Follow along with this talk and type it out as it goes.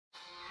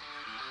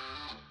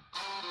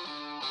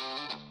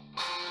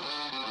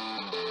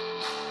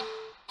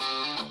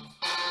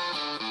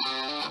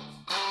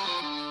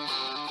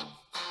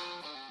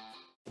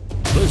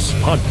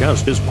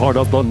podcast is part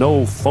of the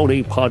No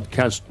Phony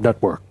Podcast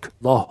Network,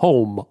 the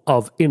home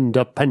of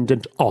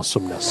independent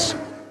awesomeness.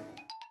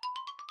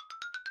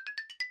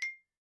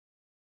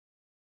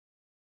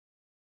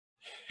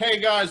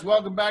 Hey guys,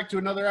 welcome back to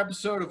another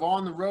episode of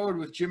On the Road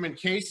with Jim and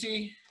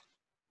Casey.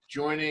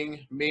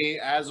 Joining me,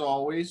 as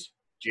always,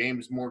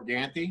 James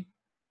Morganti.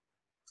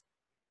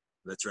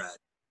 That's right.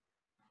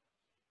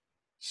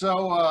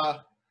 So,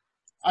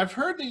 I've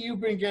heard that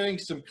you've been getting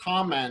some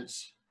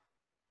comments.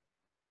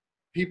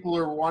 People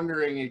are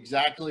wondering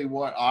exactly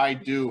what I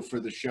do for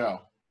the show.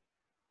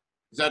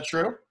 Is that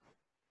true?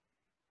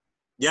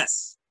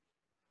 Yes.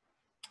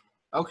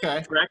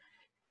 Okay. Correct.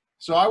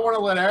 So I want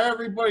to let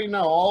everybody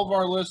know, all of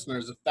our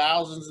listeners, the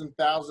thousands and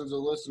thousands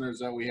of listeners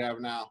that we have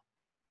now.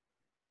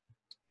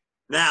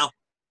 Now,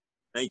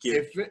 thank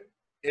you.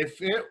 If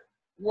it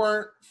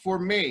weren't for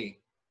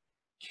me,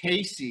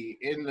 Casey,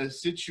 in the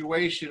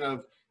situation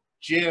of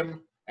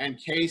Jim and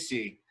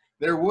Casey,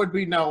 there would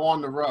be no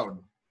On the Road.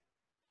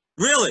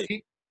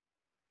 Really?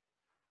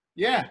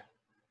 Yeah.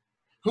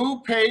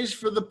 Who pays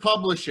for the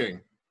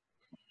publishing?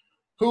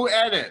 Who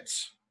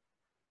edits?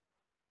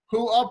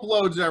 Who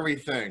uploads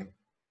everything?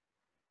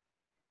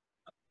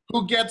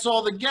 Who gets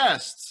all the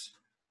guests?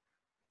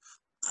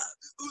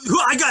 Who did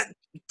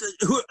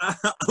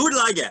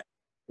I get?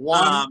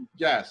 One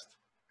guest.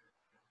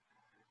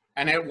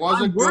 And it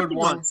was a good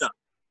one.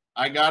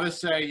 I got to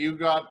say, you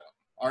got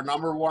our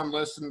number one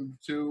listened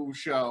to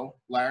show,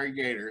 Larry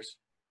Gators,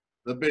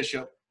 the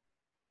Bishop.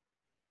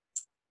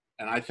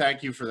 And I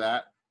thank you for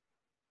that.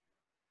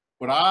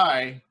 But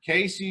I,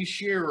 Casey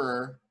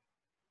Shearer,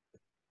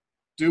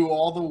 do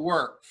all the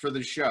work for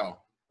the show.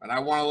 And I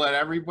want to let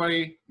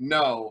everybody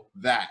know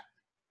that.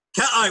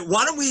 All right,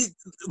 why don't we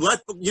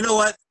you know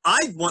what? I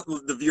want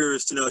the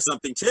viewers to know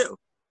something too.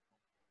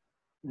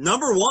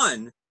 Number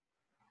one,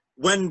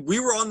 when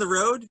we were on the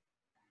road,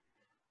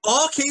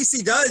 all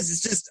Casey does is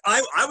just,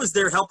 I was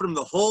there helping him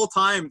the whole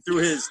time through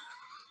his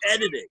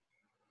editing,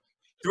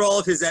 through all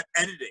of his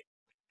editing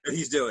that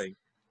he's doing.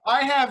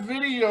 I have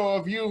video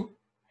of you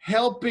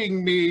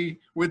helping me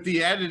with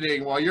the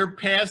editing while you're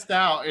passed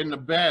out in the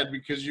bed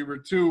because you were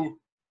too,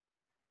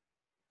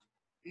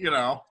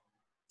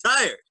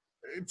 tired.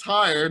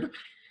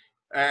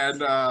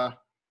 And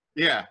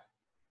yeah.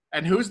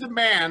 And who's the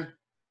man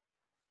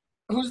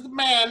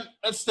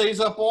that stays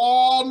up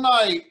all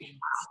night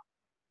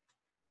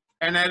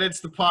and edits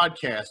the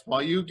podcast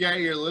while you get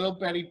your little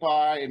Betty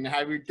pie and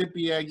have your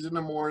dippy eggs in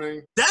the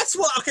morning? That's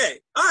what, okay,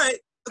 all right.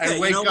 Okay, and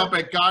wake up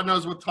at God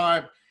knows what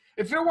time.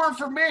 If it weren't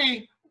for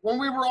me, when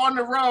we were on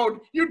the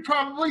road, you'd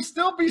probably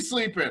still be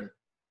sleeping.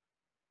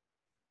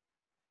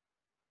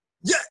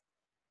 Yeah.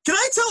 Can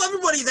I tell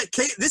everybody that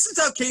this is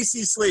how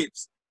Casey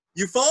sleeps?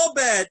 You fall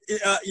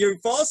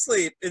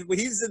asleep, and when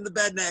he's in the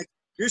bed next,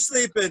 you're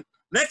sleeping.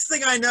 Next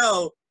thing I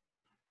know,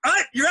 all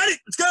right, you ready?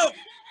 Let's go.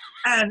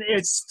 And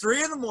it's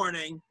 3 a.m.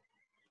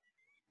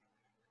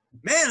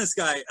 Man, this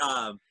guy,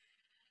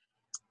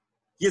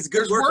 he has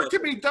good work. There's work to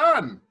be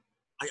done.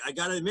 I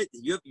gotta admit,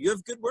 you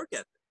have good work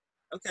ethic.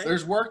 Okay.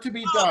 There's work to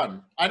be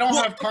done. I don't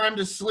have time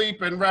to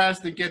sleep and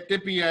rest and get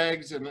dippy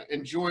eggs and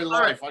enjoy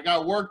life. Right. I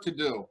got work to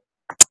do.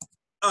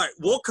 All right,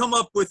 we'll come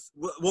up with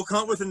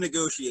a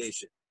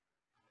negotiation.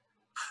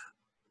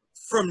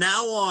 From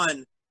now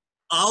on,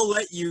 I'll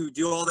let you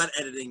do all that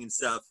editing and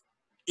stuff.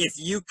 If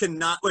you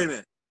cannot, wait a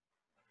minute.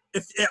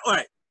 All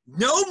right,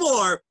 no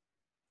more.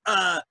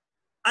 I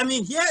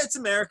mean, yeah, it's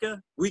America.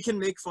 We can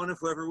make fun of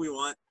whoever we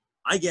want.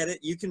 I get it.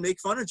 You can make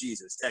fun of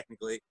Jesus,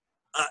 technically.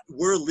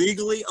 We're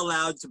legally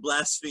allowed to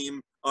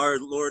blaspheme our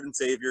Lord and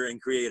Savior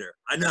and Creator.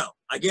 I know.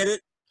 I get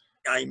it.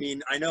 I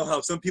mean, I know how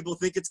some people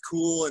think it's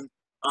cool and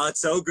it's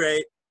so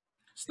great.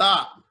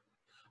 Stop.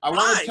 I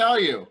want to tell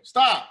you.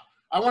 Stop.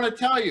 I want to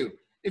tell you.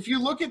 If you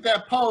look at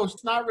that post,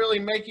 it's not really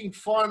making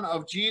fun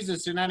of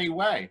Jesus in any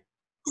way.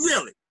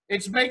 Really?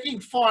 It's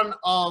making fun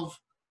of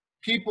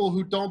people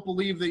who don't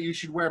believe that you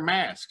should wear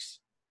masks.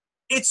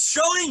 It's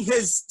showing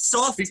his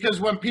soft.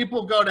 Because when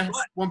people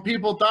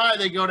die,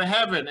 they go to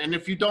heaven, and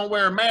if you don't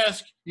wear a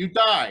mask, you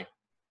die.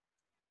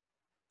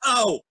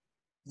 Oh,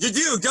 you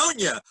do,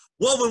 don't you?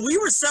 Well, when we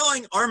were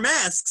selling our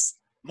masks,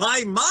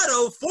 my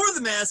motto for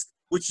the mask,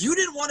 which you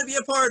didn't want to be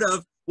a part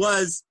of,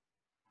 was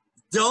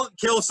don't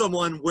kill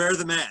someone, wear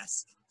the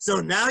mask.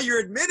 So now you're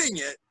admitting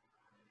it,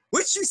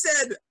 which you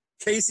said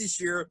Casey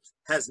Shearer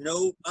has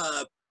no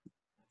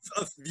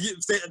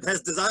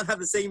does not have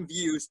the same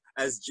views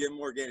as Jim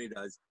Morganti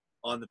does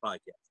on the podcast.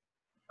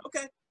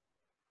 Okay.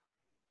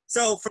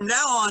 So from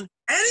now on,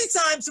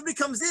 anytime somebody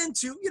comes in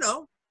to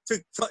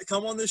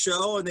come on the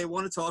show and they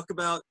want to talk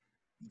about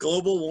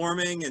global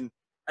warming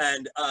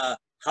and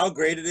how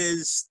great it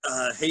is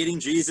hating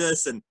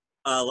Jesus and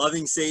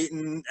loving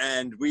Satan,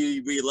 and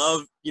we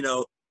love,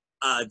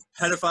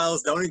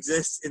 pedophiles don't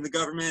exist in the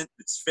government.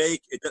 It's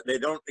fake. They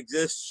don't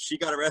exist. She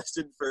got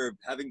arrested for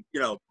having,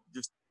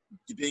 just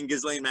being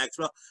Ghislaine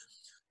Maxwell.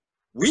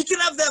 We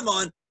can have them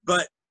on,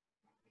 but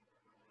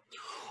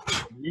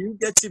you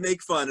get to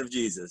make fun of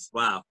Jesus.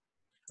 Wow.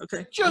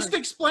 Okay. Just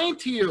explain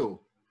to you.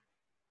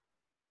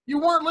 You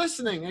weren't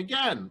listening.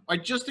 Again, I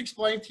just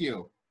explained to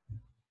you.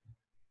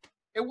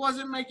 It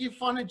wasn't making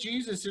fun of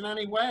Jesus in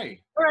any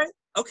way. All right.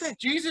 Okay.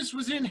 Jesus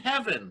was in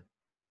heaven,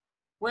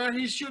 where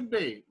he should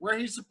be, where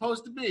he's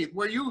supposed to be,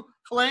 where you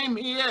claim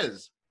he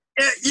is.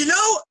 You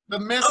know, the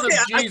myth of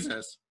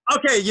Jesus.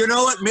 Okay, you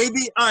know what?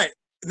 Maybe, all right.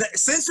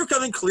 Since we're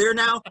coming clear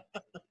now,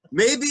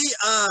 maybe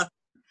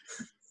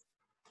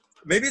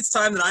it's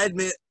time that I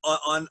admit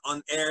on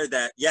air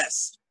that,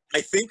 yes,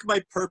 I think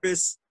my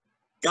purpose,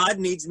 God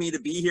needs me to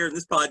be here in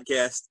this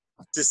podcast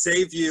to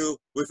save you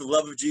with the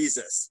love of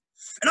Jesus.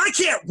 And I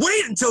can't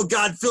wait until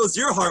God fills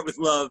your heart with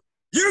love.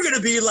 You're going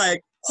to be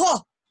like,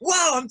 oh,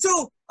 wow, I'm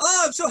so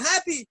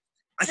happy.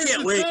 I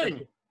can't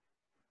wait.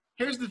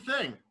 Here's the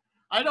thing.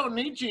 I don't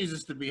need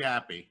Jesus to be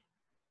happy.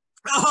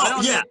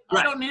 I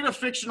don't need a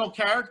fictional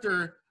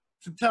character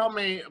to tell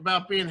me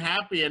about being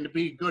happy and to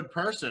be a good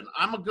person.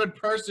 I'm a good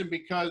person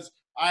because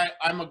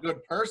I'm a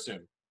good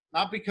person,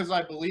 not because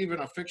I believe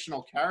in a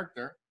fictional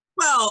character.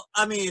 Well,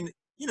 I mean,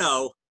 you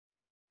know,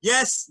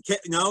 yes,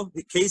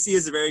 Casey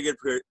is a very good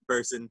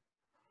person.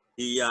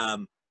 He's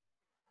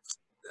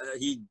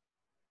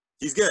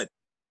good.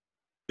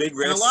 Big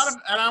risk.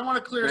 And I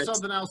want to clear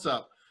something else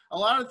up. A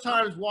lot of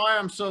times why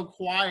I'm so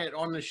quiet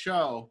on the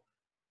show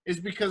is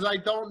because I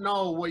don't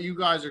know what you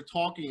guys are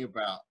talking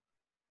about.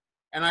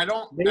 And I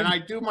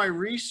do my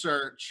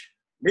research.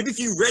 Maybe if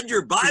you read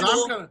your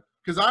Bible.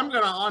 Because I'm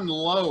going to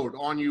unload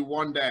on you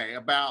one day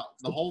about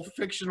the whole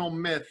fictional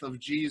myth of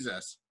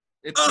Jesus.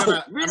 I'm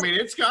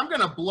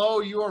going to blow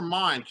your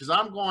mind because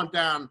I'm going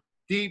down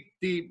deep,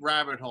 deep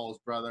rabbit holes,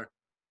 brother.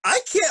 I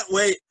can't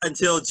wait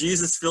until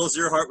Jesus fills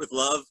your heart with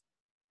love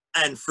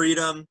and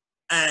freedom.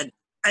 And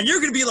you're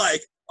going to be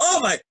like,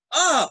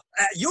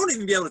 you won't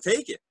even be able to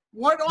take it.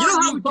 What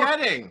are you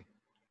getting?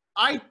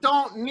 I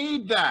don't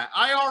need that.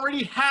 I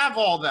already have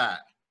all that.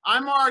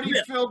 I'm already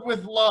filled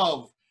with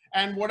love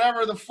and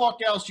whatever the fuck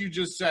else you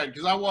just said,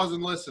 because I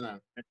wasn't listening.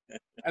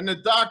 And the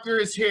doctor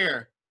is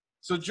here.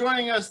 So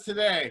joining us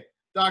today,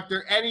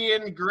 Dr.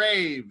 Etienne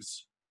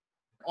Graves,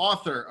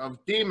 author of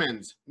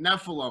Demons,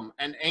 Nephilim,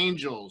 and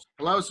Angels.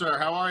 Hello, sir.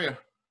 How are you?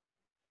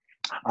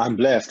 I'm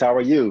blessed. How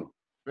are you?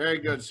 Very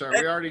good, sir.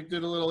 We already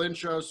did a little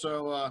intro,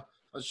 so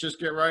let's just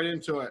get right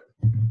into it.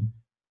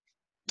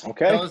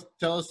 Okay.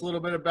 Tell us a little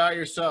bit about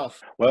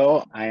yourself.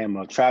 Well, I am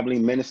a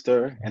traveling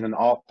minister and an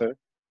author.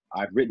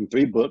 I've written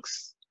 3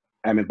 books.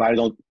 I'm invited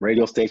on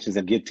radio stations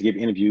and get to give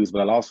interviews,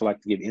 but I'd also like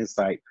to give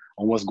insight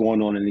on what's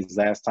going on in these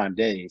last time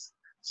days.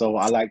 So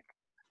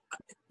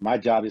my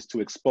job is to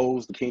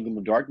expose the kingdom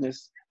of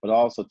darkness, but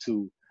also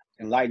to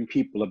enlighten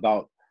people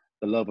about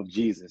the love of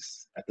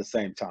Jesus at the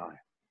same time.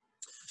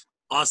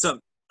 Awesome.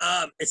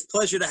 It's a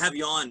pleasure to have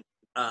you on,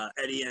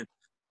 Etienne.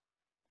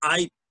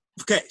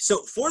 Okay,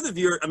 so for the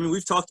viewer, I mean,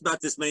 we've talked about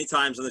this many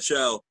times on the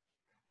show.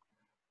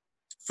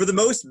 For the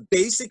most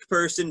basic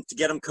person to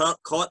get them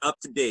caught up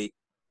to date,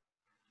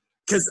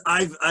 because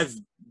I've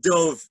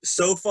dove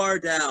so far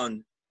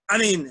down. I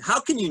mean, how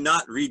can you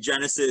not read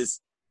Genesis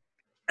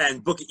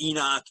and Book of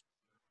Enoch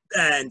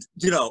and,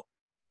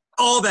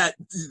 all that,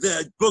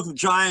 the Book of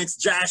Giants,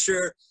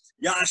 Jasher,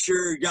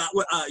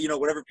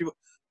 whatever people,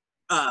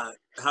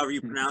 however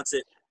you pronounce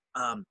it.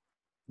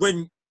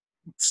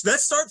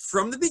 Let's start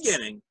from the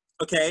beginning.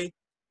 Okay,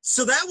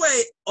 so that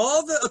way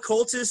all the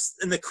occultists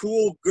and the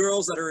cool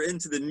girls that are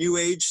into the New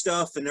Age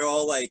stuff, and they're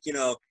all like,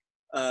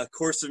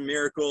 Course of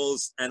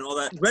Miracles and all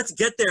that. Let's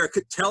get there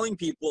telling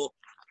people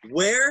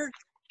where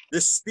the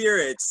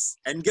spirits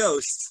and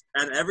ghosts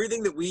and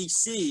everything that we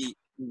see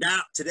now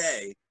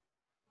today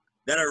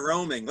that are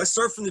roaming. Let's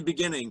start from the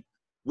beginning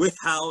with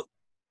how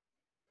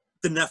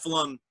the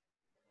Nephilim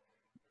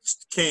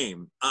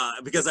came,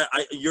 because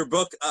your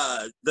book,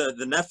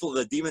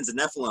 the Demons and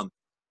Nephilim.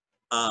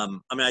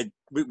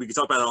 We could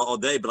talk about it all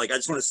day, but I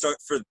just want to start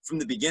from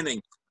the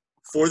beginning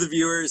for the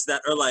viewers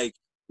that are like,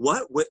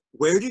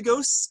 where do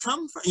ghosts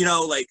come from?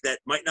 That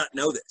might not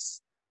know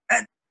this,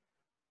 and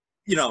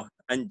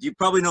you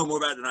probably know more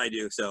about it than I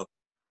do. So,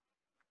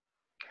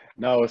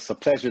 no, it's a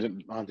pleasure to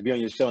be on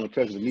your show and a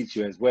pleasure to meet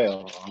you as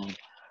well.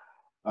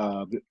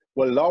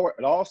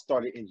 It all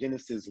started in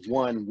Genesis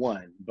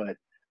 1:1, but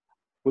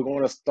we're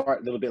going to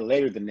start a little bit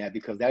later than that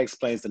because that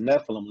explains the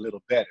Nephilim a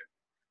little better.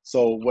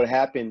 So what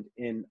happened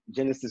in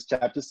Genesis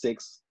chapter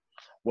 6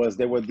 was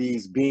there were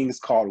these beings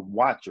called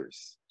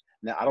watchers.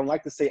 Now, I don't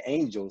like to say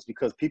angels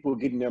because people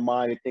get in their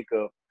mind and think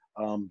of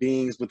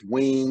beings with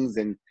wings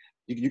and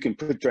you can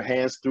put your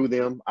hands through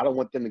them. I don't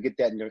want them to get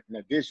that in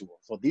their visual.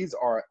 So these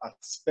are a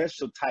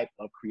special type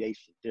of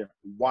creation. They're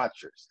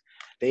watchers.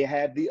 They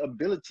have the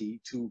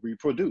ability to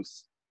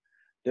reproduce.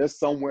 They're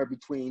somewhere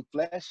between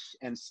flesh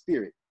and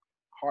spirit.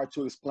 Hard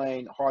to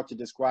explain, hard to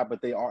describe,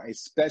 but they are a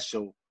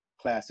special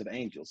class of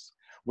angels,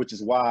 which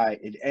is why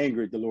it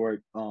angered the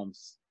Lord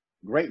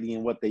greatly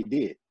in what they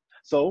did.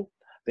 So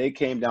they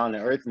came down to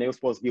earth and they were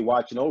supposed to be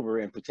watching over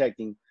and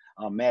protecting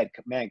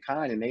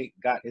mankind, and they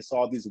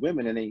saw these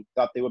women and they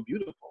thought they were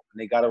beautiful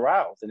and they got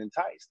aroused and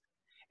enticed,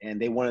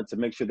 and they wanted to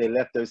make sure they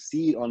left their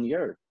seed on the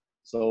earth.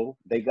 So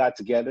they got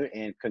together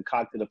and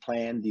concocted a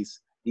plan,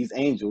 these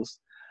angels,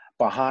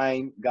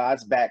 behind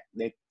God's back.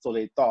 They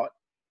thought.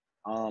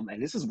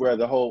 And this is where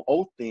the whole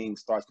oath thing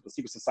starts with the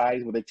secret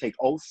societies, where they take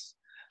oaths.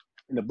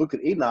 In the book of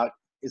Enoch,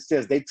 it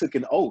says they took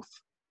an oath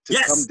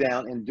to come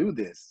down and do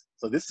this.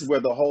 So this is where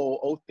the whole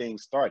oath thing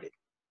started.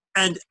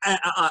 And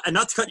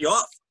not to cut you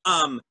off,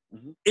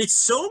 it's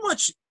so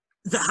much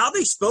how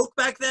they spoke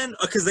back then,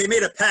 because they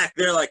made a pact.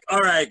 They're like, all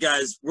right,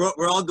 guys,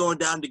 we're all going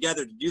down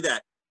together to do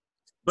that.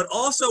 But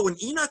also when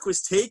Enoch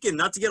was taken,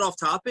 not to get off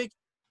topic,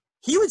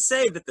 he would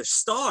say that the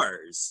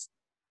stars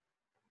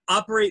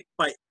operate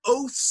by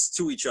oaths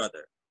to each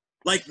other.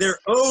 Like they're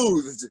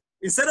oathed.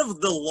 Instead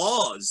of the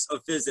laws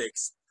of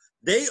physics,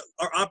 they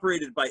are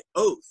operated by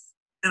oath.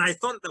 And I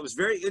thought that was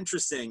very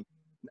interesting.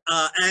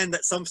 And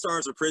that some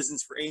stars are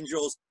prisons for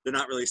angels. They're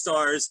not really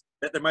stars.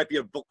 That there might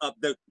be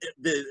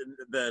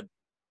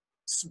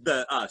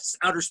the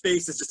outer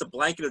space is just a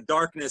blanket of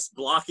darkness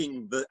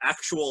blocking the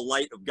actual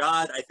light of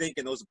God, I think,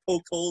 and those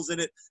poked holes in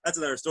it. That's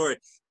another story.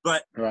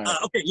 But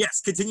okay,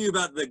 yes, continue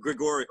about the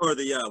Gregorian or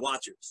the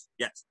Watchers.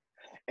 Yes.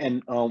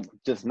 And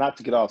just not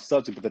to get off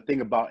subject, but the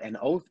thing about an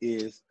oath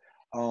is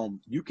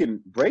you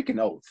can break an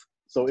oath.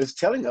 So it's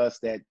telling us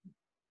that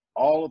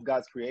all of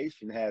God's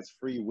creation has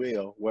free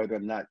will, whether or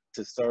not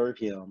to serve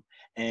him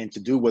and to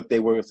do what they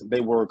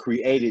were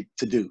created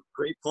to do.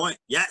 Great point.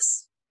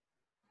 Yes.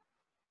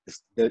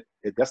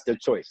 That's their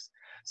choice.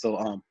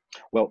 So,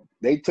 well,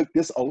 they took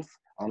this oath.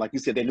 Like you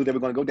said, they knew they were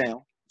going to go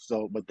down.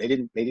 So, but they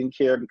didn't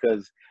care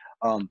because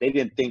they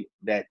didn't think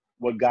that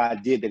what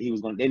God did, that he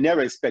was going to, they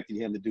never expected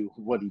him to do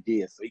what he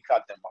did. So he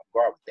caught them off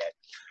guard with that.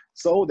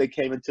 So they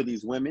came into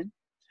these women,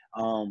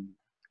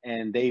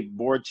 and they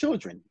bore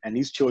children, and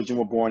these children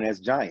were born as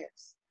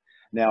giants.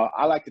 Now,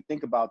 I like to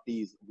think about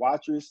these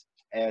Watchers,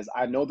 as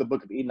I know the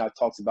book of Enoch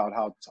talks about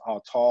how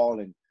tall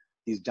and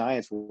these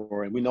giants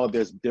were, and we know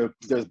there's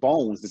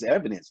bones, there's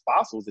evidence,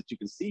 fossils that you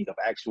can see of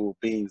actual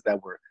beings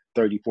that were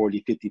 30,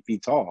 40, 50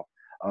 feet tall.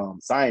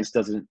 Science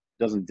doesn't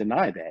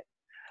deny that.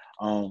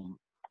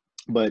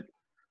 But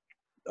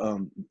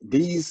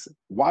these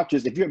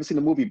Watchers, if you ever seen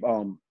the movie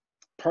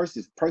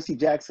Percy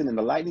Jackson and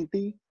the Lightning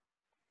Thief,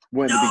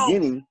 where in the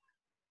beginning,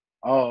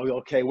 well,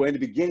 in the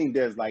beginning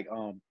there's like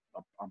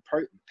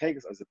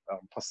Pegasus,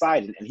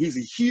 Poseidon, and he's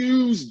a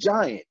huge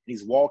giant.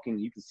 He's walking,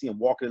 you can see him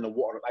walking in the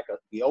water like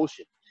the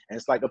ocean, and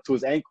it's like up to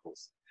his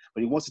ankles.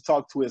 But he wants to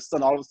talk to his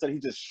son. All of a sudden,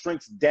 he just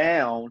shrinks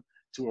down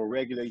to a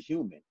regular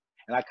human.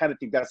 And I kind of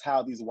think that's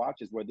how these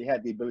Watchers were. They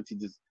had the ability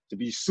to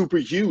be super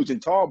huge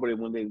and tall, but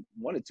when they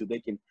wanted to, they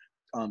can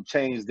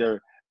change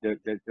their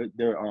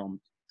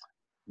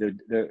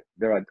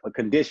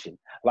condition.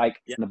 Like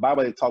in the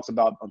Bible, it talks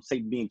about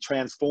Satan being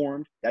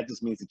transformed. That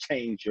just means to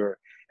change your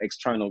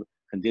external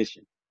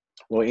condition.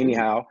 Well,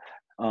 anyhow,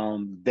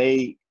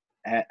 they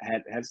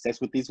had sex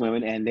with these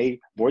women, and they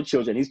bore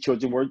children. These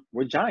children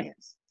were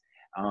giants,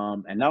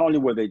 and not only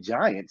were they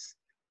giants,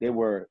 they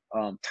were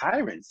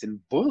tyrants and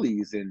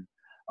bullies and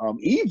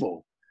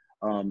evil.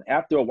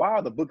 After a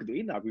while, the book of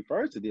Enoch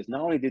refers to this.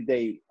 Not only did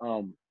they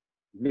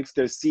mix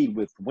their seed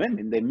with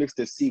women, they mixed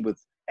their seed with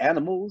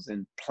animals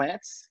and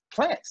plants.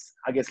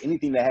 I guess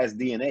anything that has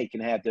DNA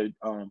can have their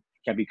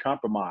can be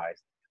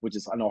compromised, which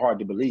is, I know, hard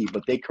to believe,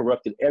 but they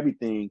corrupted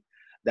everything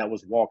that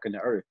was walking the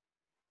earth.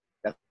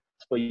 That's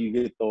where you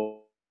get the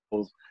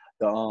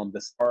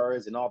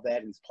stars and all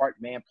that, and it's part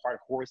man, part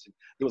horse. And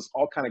there was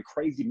all kind of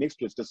crazy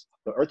mixtures. Just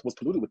the earth was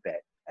polluted with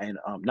that, and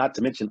not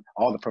to mention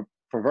all the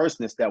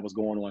perverseness that was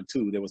going on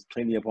too. There was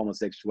plenty of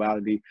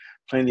homosexuality,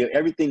 plenty of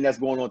everything that's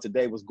going on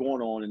today was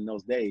going on in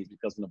those days,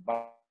 because when the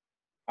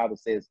Bible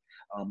says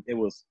it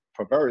was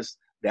perverse,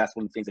 that's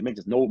one of the things it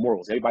mentions. No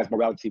morals. Everybody's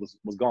morality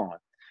was gone.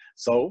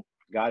 So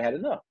God had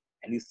enough,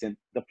 and he sent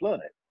the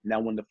flood. Now,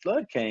 when the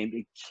flood came,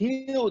 it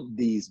killed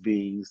these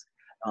beings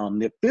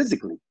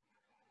physically.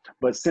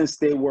 But since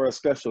they were a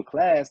special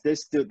class, their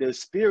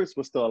spirits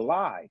were still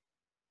alive,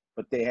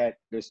 but their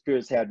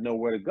spirits had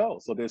nowhere to go.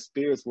 So their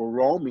spirits were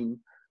roaming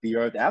the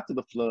earth after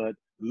the flood,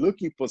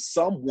 looking for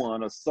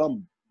someone or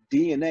some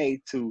DNA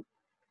to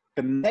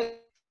connect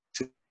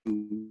to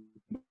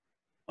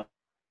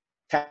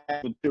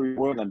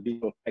material world and be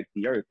to affect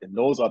the earth. And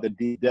those are the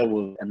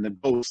devils and the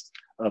ghosts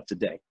of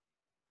today.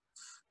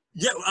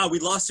 Yeah, we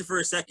lost you for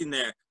a second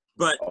there,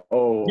 but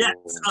yes,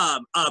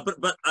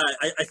 but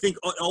I think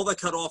all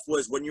that cut off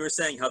was when you were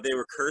saying how they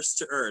were cursed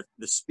to earth,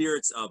 the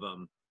spirits of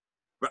them,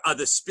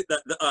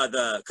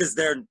 because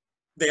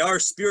they are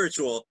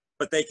spiritual,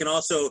 but they can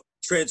also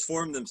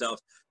transform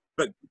themselves.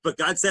 But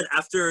God said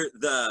after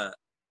the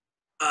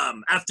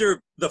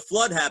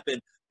flood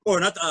happened,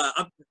 or not,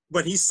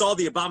 when he saw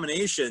the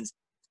abominations,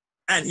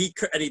 and he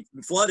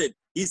flooded,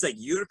 he's like,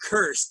 you're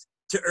cursed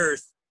to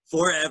earth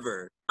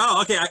forever.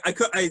 Oh, okay.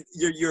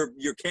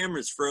 Your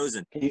camera's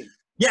frozen.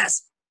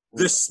 Yes,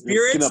 the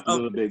spirits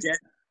of the dead.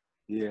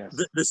 Yes.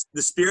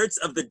 The spirits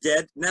of the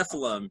dead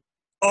Nephilim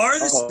are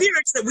the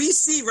spirits that we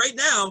see right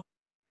now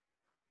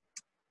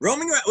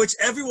roaming around. Which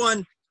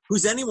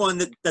anyone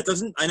that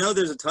doesn't. I know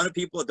there's a ton of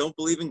people that don't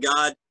believe in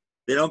God.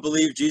 They don't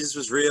believe Jesus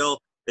was real.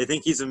 They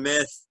think he's a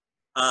myth.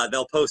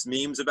 They'll post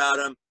memes about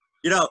him.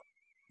 You know,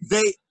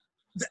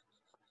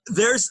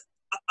 there's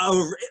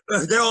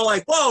they're all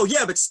like, whoa,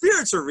 yeah, but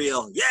spirits are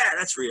real. Yeah,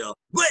 that's real.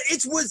 But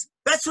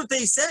that's what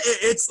they said.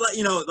 It's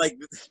like,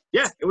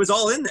 yeah, it was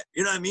all in there.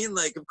 You know what I mean?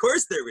 Like, of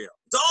course they're real.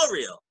 It's all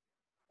real.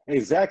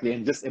 Exactly.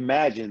 And just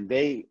imagine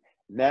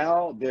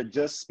they're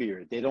just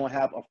spirit. They don't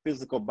have a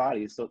physical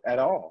body at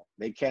all.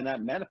 They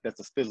cannot manifest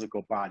a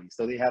physical body.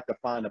 So they have to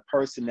find a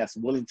person that's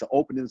willing to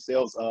open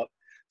themselves up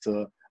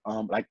to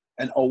like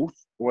an oath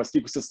or a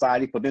secret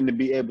society for them to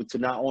be able to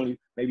not only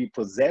maybe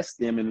possess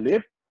them and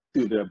live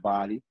through their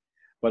body,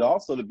 but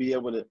also to be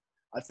able to,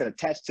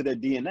 attach to their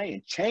DNA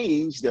and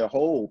change their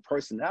whole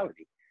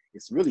personality.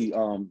 It's really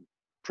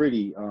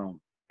pretty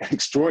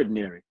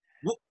extraordinary.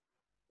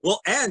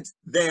 Well, and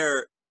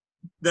they're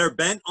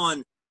bent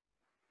on,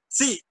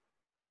 see,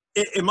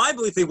 in my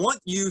belief, they want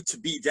you to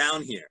be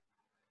down here.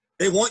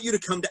 They want you to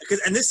come down,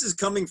 and this is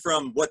coming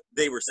from what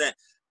they were saying.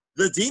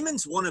 The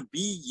demons want to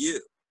be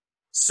you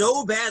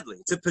so badly,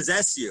 to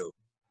possess you.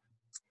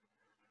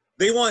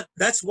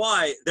 That's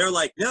why they're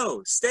like,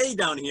 no, stay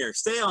down here,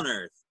 stay on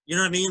Earth. You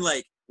know what I mean?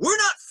 Like, we're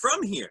not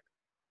from here.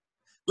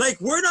 Like,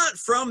 we're not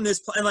from this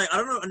planet. Like, I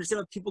don't understand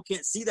why people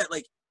can't see that.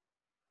 Like,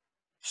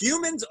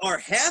 humans are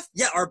half,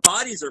 our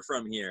bodies are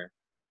from here,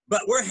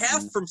 but we're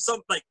half from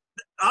like,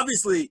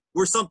 obviously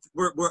we're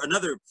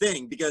another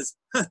thing, because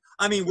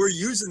I mean, we're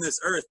using this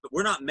Earth, but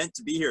we're not meant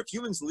to be here. If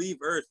humans leave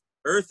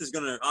Earth is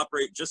going to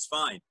operate just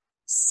fine.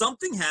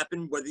 Something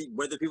happened,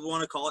 whether people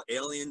want to call it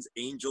aliens,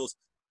 angels,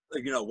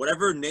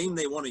 whatever name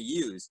they want to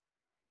use.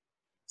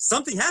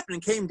 Something happened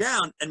and came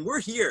down, and we're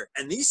here.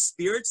 And these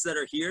spirits that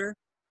are here,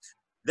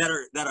 that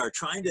are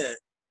trying to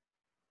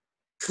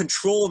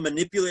control and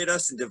manipulate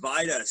us and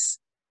divide us,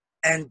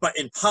 but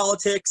in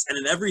politics and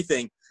in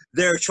everything,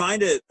 they're trying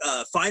to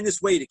find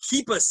this way to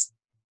keep us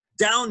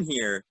down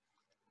here,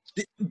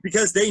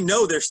 because they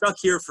know they're stuck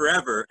here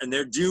forever, and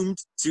they're doomed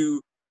to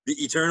the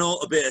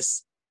eternal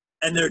abyss,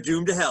 and they're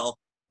doomed to hell.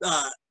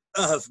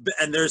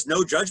 And there's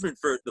no judgment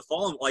for the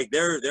fallen. Like,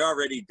 they're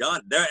already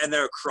done.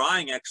 They're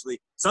crying. Actually,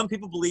 some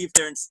people believe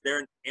they're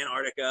in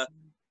Antarctica,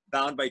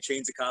 bound by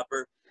chains of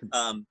copper.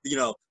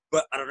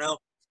 But I don't know.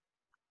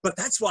 But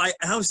that's why,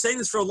 and I was saying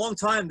this for a long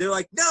time. They're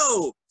like,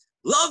 no,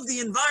 love the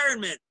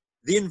environment.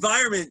 The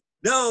environment.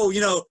 No,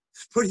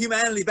 put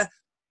humanity back.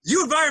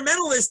 You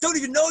environmentalists don't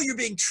even know you're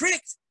being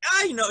tricked.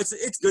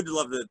 It's good to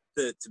love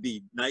to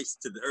be nice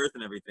to the Earth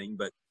and everything,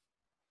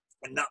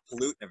 and not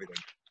pollute and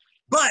everything.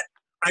 But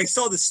I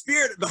saw the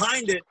spirit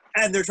behind it,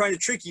 and they're trying to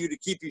trick you to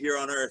keep you here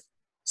on Earth,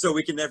 so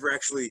we can never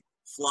actually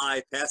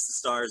fly past the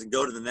stars and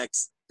go to the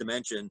next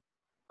dimension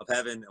of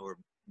heaven, or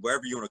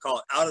wherever you want to call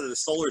it, out of the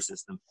solar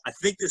system. I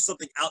think there's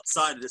something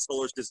outside of the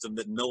solar system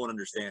that no one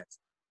understands.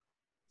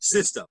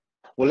 System.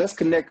 Well, let's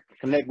connect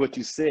what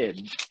you said.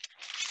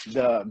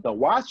 The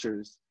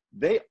Watchers,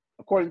 they,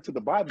 according to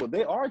the Bible,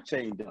 they are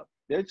chained up.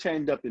 They're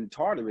chained up in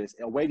Tartarus,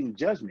 awaiting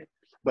judgment.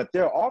 But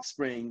their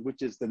offspring,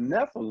 which is the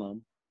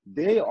Nephilim,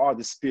 they are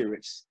the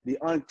spirits, the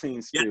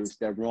unclean spirits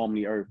that roam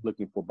the earth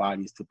looking for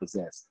bodies to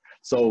possess.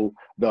 So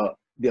the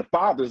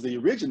fathers, the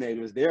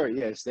originators,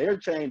 they're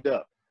chained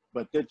up,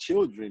 but their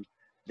children,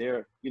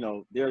 they're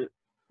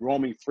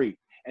roaming free.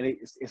 And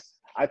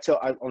I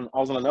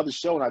was on another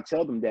show, and I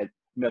tell them that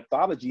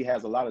mythology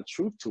has a lot of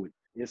truth to it.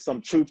 There's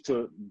some truth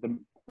to the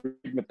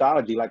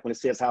mythology, like when it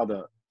says how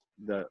the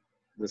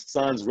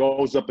sons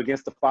rose up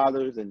against the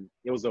fathers, and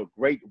it was a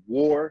great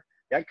war.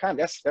 That's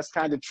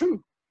kind of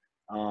true.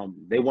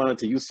 They wanted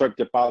to usurp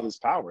their father's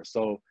power.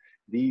 So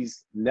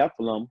these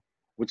Nephilim,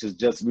 which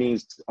just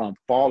means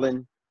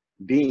fallen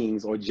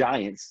beings or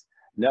giants,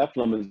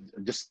 Nephilim is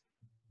just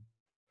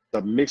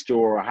a mixture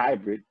or a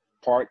hybrid,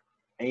 part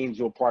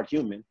angel, part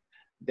human.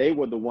 They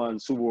were the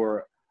ones who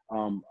were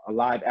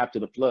alive after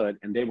the flood,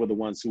 and they were the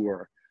ones who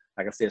were,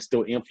 like I said,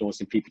 still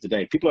influencing people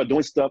today. People are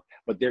doing stuff,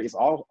 but there's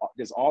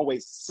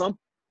always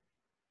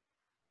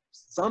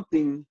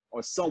something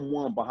or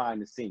someone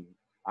behind the scene.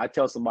 I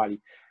tell somebody,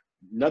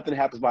 nothing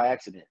happens by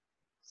accident.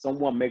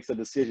 Someone makes a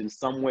decision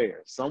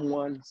somewhere,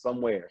 someone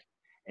somewhere.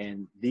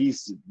 And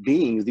these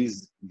beings,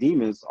 these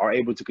demons, are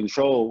able to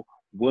control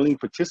willing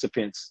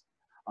participants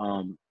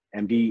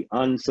and be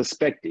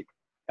unsuspected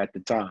at the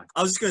time.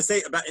 I was just going to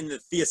say about in the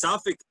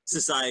Theosophic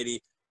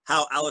Society,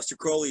 how Aleister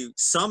Crowley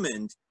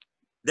summoned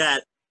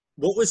that.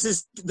 What was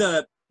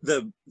the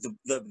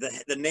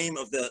name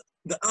of the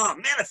oh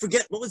man, I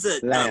forget, what was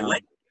it? Lamb.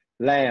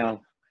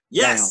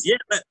 Yes, Lamb.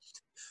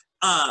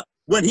 Yeah.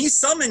 When he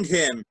summoned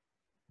him,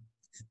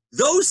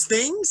 those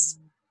things,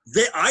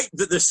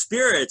 the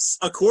spirits,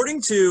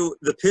 according to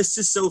the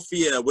Pistis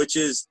Sophia, which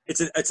is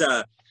it's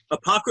a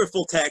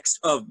apocryphal text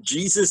of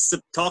Jesus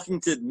talking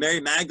to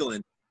Mary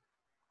Magdalene,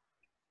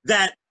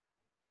 that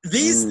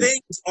these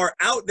things are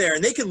out there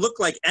and they can look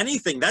like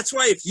anything. That's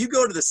why if you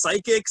go to the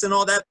psychics and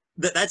all that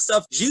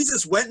stuff,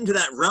 Jesus went into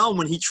that realm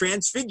when he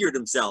transfigured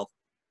himself,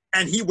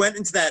 and he went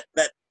into that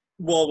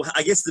well,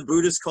 I guess the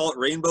Buddhists call it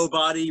rainbow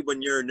body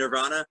when you're in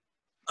nirvana.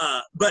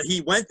 But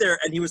he went there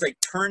and he was like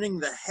turning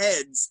the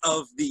heads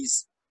of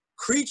these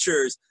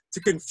creatures to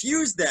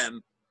confuse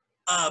them.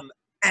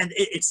 And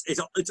it's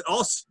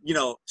all,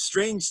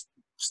 strange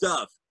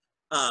stuff.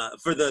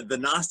 for the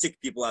Gnostic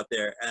people out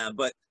there.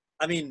 But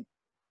I mean,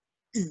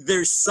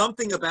 there's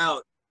something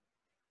about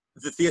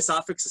the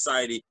Theosophic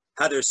Society,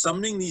 how they're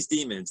summoning these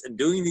demons and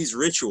doing these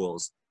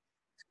rituals,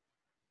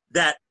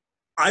 that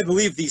I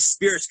believe these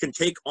spirits can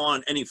take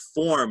on any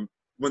form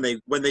when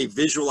they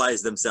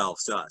visualize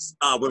themselves to us,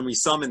 when we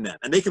summon them.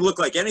 And they can look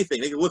like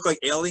anything. They can look like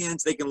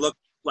aliens. They can look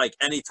like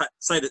any type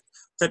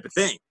of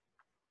thing.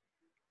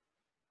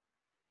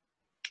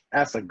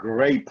 That's a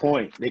great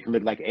point. They can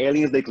look like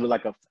aliens. They can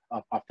look like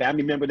a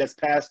family member that's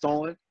passed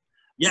on.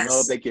 Yes. You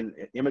know, they can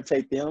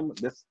imitate them.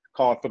 That's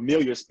called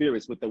familiar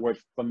spirits, with the word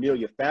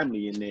familiar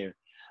family in there.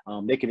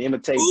 They can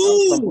imitate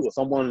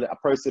someone a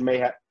person may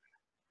have.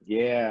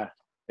 Yeah.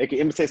 They can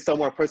imitate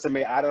someone a person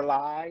may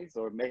idolize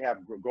or may have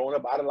grown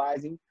up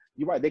idolizing.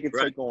 You're right. They can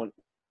take on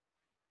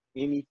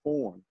any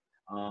form,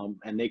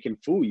 and they can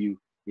fool you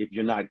if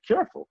you're not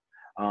careful.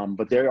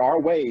 But there are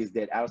ways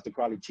that Aleister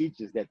Crowley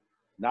teaches that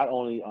not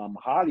only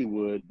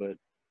Holyywod, but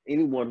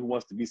anyone who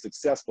wants to be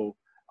successful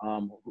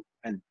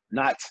and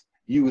not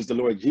use the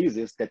Lord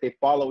Jesus, that they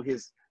follow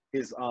his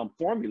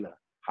formula,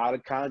 how to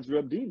conjure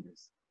up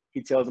demons.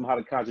 He tells them how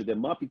to conjure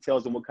them up. He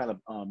tells them what kind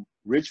of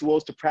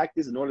rituals to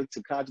practice in order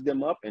to conjure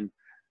them up. And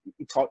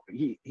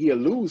he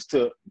alludes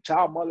to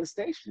child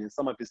molestation in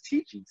some of his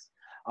teachings,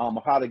 of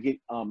how to get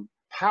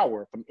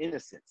power from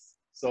innocence.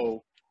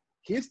 So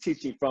his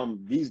teaching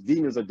from these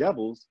demons or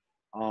devils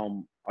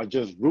are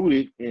just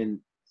rooted in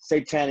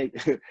satanic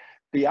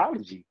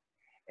theology.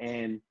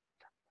 And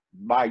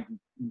by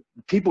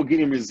people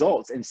getting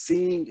results and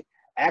seeing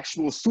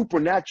actual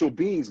supernatural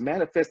beings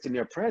manifest in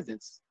their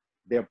presence,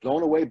 they're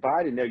blown away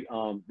by it,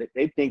 and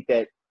they think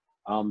that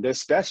they're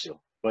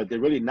special, but they're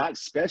really not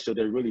special.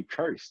 They're really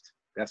cursed.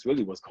 That's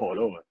really what's going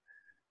on.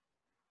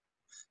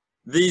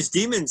 These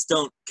demons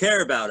don't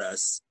care about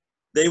us.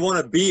 They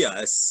want to be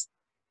us.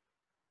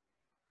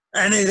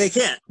 And they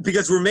can't,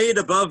 because we're made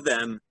above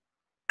them.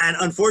 And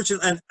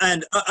unfortunately,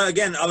 and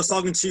again, I was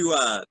talking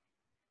to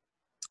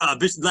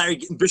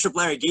Bishop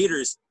Larry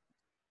Gators,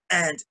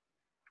 and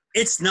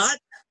it's not,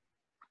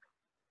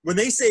 when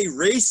they say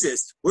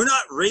racist, we're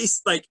not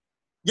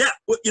yeah,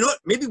 you know what?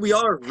 Maybe we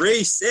are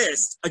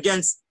racist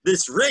against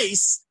this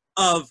race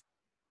of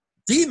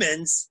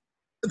demons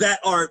that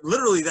are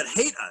literally, that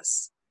hate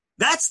us.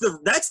 That's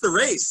the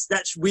race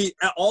that we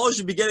all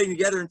should be getting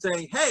together and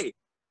saying, hey,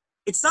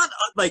 it's not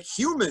like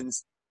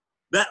humans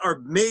that are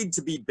made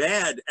to be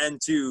bad and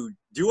to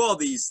do all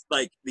these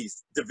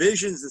these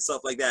divisions and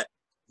stuff like that.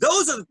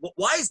 Those are,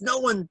 why is no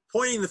one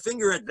pointing the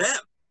finger at them?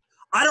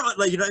 I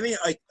don't, you know what I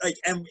mean?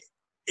 And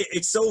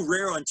it's so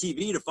rare on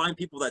TV to find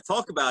people that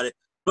talk about it.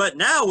 But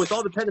now with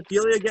all the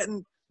pedophilia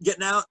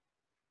getting out,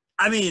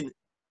 I mean,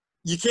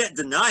 you can't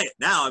deny it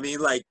now. I mean,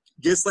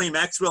 Ghislaine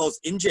Maxwell's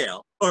in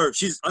jail, or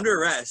she's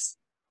under arrest,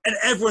 and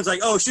everyone's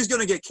like, oh, she's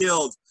going to get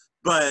killed.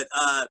 But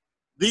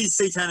these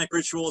satanic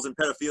rituals and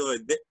pedophilia,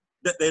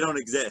 they don't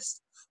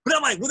exist. But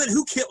I'm like, well, then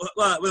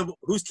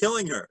who's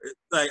killing her?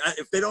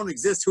 If they don't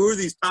exist, who are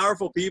these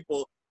powerful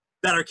people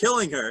that are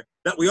killing her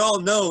that we all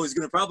know is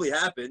going to probably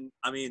happen?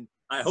 I mean,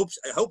 I hope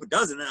it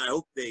doesn't, and I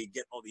hope they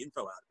get all the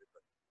info out of it.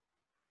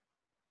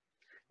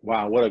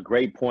 Wow, what a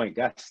great point.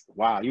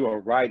 Wow, you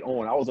are right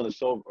on. I was on the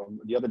show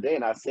the other day,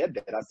 and I said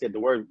that. I said the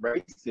word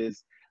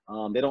racist,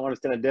 they don't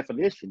understand the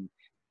definition.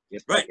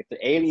 It's like if the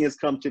aliens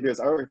come to this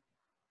earth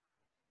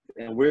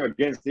and we're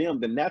against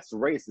them, then that's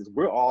racist.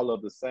 We're all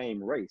of the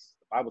same race.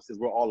 The Bible says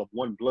we're all of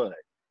one blood.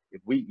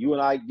 If you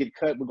and I get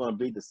cut, we're going to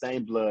bleed the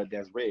same blood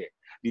that's red.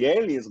 The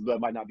aliens'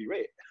 blood might not be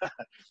red.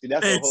 See,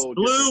 that's a whole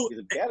blue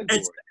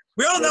category.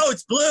 We all know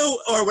it's blue,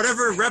 or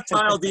whatever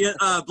reptile the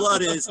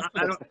blood is.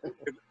 I don't.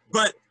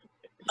 But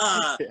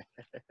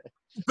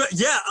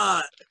yeah,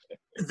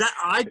 that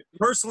I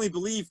personally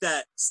believe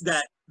that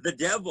the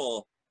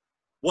devil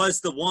was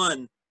the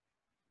one,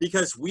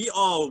 because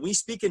when we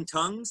speak in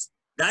tongues,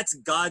 that's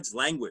God's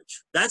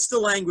language. That's the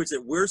language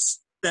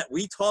that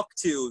we talk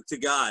to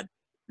God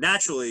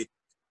naturally.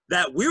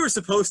 That we were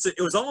supposed to,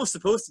 it was almost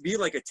supposed to be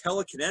like a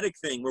telekinetic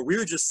thing where we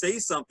would just say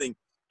something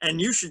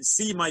and you should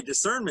see my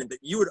discernment, that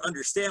you would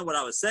understand what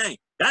I was saying.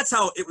 That's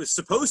how it was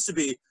supposed to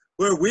be,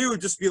 where we would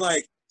just be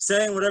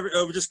saying whatever,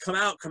 it would just come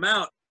out.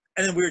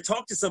 And then we would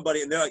talk to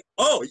somebody and they're like,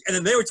 oh, and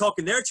then they would talk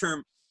in their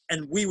term,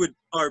 and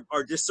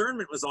our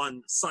discernment was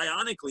on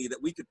psionically that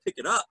we could pick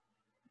it up.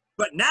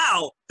 But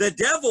now the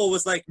devil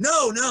was like,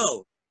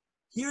 no,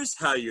 here's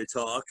how you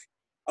talk.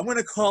 I'm going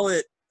to call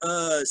it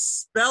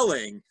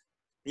spelling,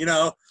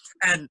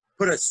 and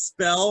put a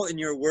spell in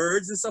your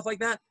words and stuff like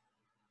that.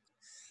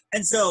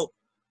 And so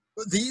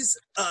these,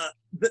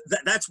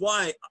 that's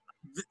why,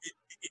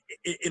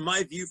 in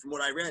my view, from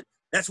what I read,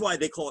 that's why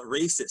they call it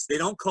racist. They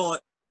don't call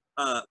it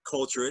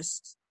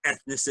culturists,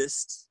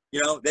 ethnicists.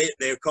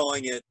 They're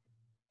calling it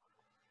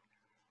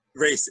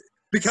racist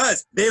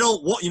because they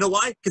don't want. You know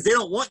why? Because they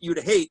don't want you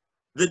to hate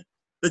the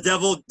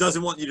devil.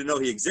 Doesn't want you to know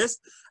he exists,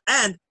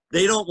 and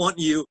they don't want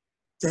you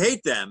to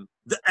hate them.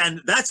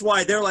 And that's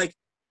why they're like,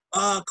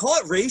 call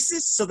it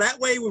racist. So that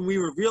way, when we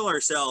reveal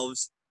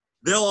ourselves,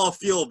 they'll all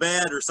feel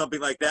bad or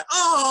something like that.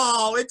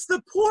 Oh, it's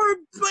the poor,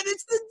 but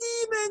it's the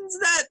demons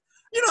that,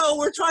 you know,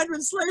 were trying to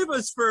enslave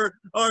us for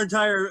our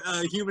entire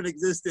human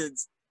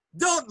existence.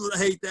 Don't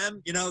hate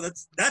them. You know,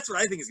 that's what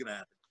I think is going to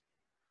happen.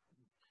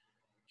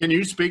 Can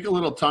you speak a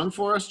little tongue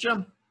for us,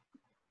 Jim?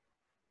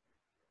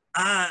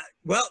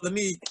 Well, let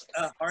me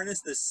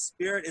harness the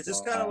spirit. It's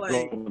just kind of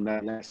like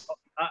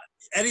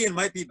Etienne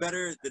might be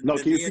better than can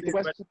you me. repeat the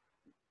question?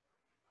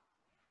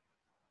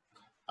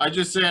 I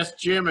just asked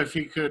Jim if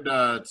he could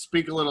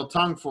speak a little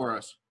tongue for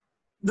us.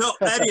 No,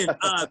 Etienne,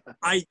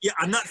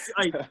 I'm not.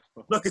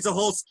 Look, it's a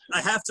whole.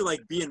 I have to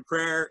like be in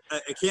prayer.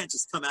 I can't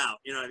just come out.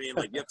 You know what I mean?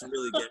 Like you have to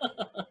really get.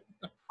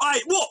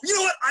 Well, you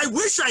know what? I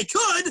wish I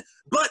could,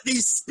 but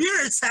these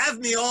spirits have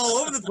me all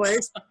over the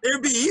place. It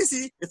would be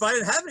easy if I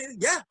didn't have anything.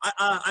 Yeah,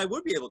 I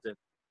would be able to.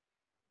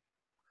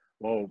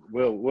 Well,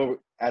 we'll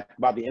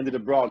by the end of the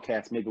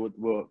broadcast, maybe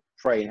we'll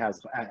pray and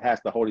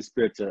ask the Holy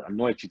Spirit to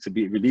anoint you to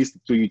be released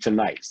through you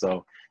tonight.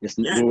 So it's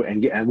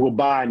and we'll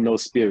bind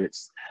those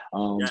spirits.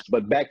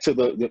 But back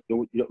to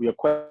your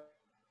question.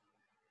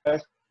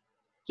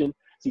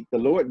 See, the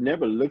Lord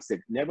never looked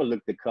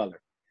at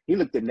color. He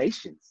looked at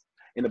nations.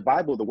 In the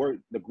Bible,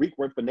 the Greek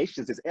word for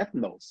nations is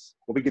ethnos,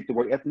 where we get the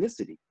word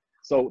ethnicity.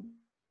 So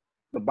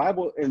the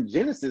Bible in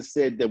Genesis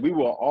said that we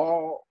were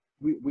all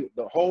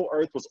the whole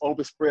earth was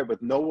overspread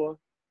with Noah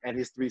and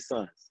his 3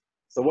 sons.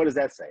 So what does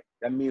that say?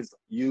 That means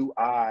you,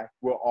 I,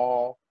 we're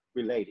all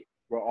related.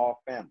 We're all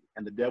family.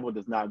 And the devil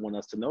does not want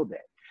us to know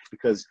that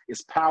because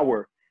it's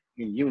power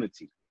in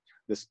unity.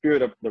 The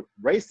spirit of the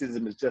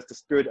racism is just the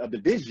spirit of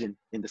division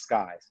in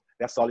disguise.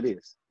 That's all it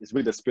is. It's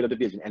really the spirit of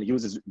division, and it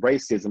uses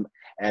racism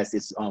as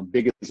its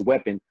biggest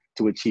weapon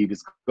to achieve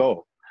its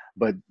goal.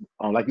 But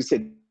like you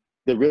said,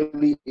 there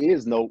really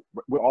is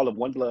we're all of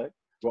one blood.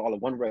 We're all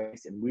of one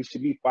race, and we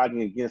should be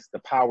fighting against the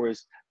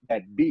powers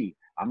that be.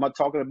 I'm not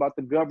talking about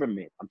the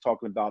government. I'm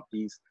talking about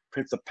these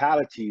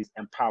principalities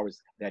and powers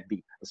that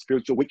be, the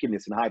spiritual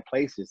wickedness in high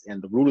places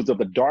and the rulers of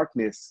the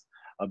darkness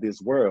of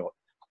this world.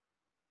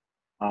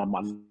 I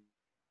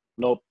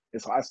know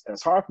it's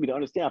hard for me to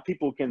understand.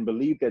 People can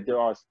believe that there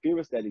are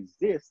spirits that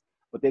exist,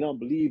 but they don't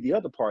believe the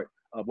other part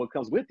of what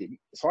comes with it.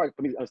 It's hard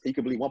for me to understand. You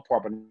can believe one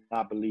part, but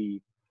not believe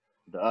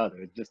the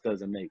other. It just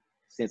doesn't make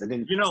sense. And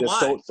then you know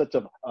why? Such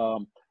a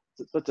go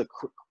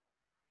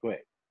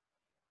ahead.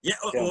 Yeah,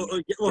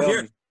 well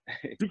here,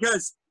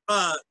 because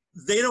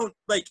they don't,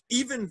 like,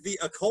 even the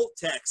occult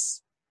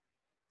texts,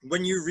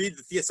 when you read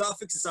the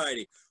Theosophic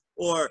Society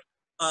or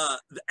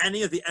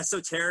any of the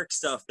esoteric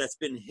stuff that's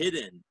been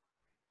hidden,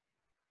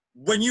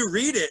 when you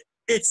read it,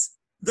 it's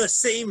the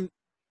same,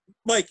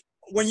 like,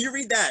 when you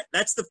read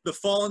that's the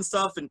fallen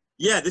stuff, and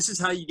yeah, this is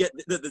how you get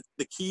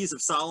the keys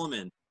of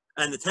Solomon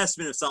and the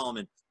Testament of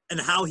Solomon, and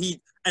how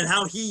he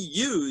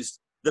used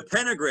the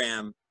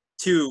pentagram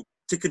to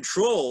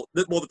control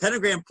the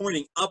pentagram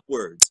pointing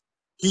upwards.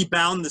 He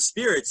bound the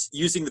spirits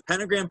using the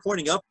pentagram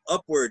pointing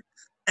upward,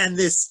 and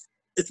it's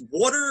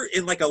water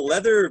in like a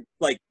leather,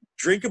 like,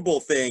 drinkable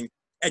thing,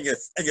 and you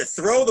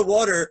throw the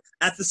water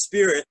at the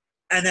spirit,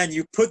 and then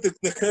you put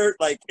the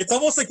like, it's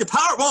almost like the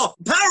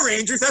Power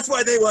Rangers. That's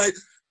why they like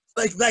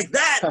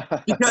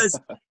that, because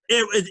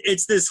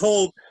it's this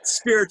whole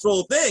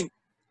spiritual thing.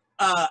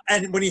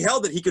 And when he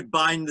held it, he could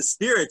bind the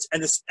spirits,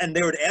 and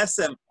they would ask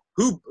them,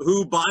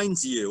 who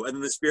binds you? And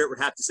then the spirit would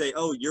have to say,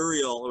 oh,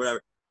 Uriel, or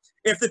whatever.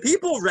 If the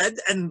people read,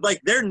 and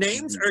like their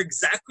names are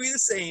exactly the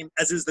same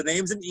as is the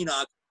names in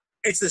Enoch,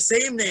 it's the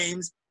same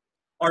names.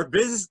 Our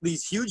business,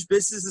 these huge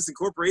businesses and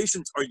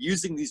corporations are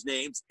using these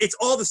names. It's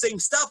all the same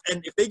stuff.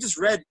 And if they just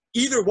read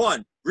either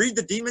one, read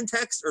the demon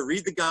text or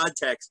read the God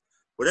text,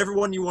 whatever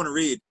one you want to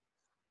read,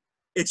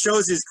 it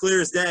shows as clear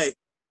as day.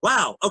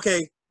 Wow,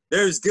 okay,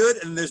 there's good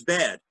and there's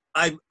bad.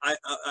 I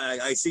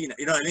see it,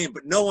 you know what I mean?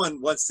 But no one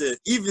wants to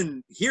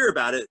even hear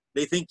about it.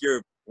 They think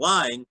you're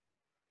lying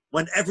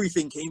when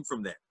everything came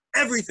from there.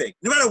 Everything,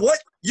 no matter what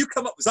you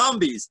come up with,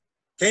 zombies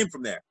came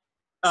from there.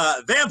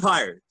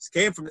 Vampires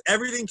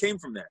everything came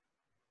from there.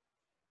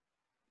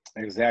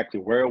 Exactly.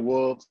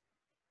 Werewolves,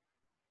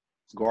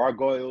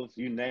 gargoyles,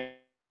 you name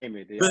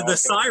it. The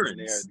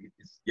sirens.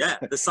 Yeah,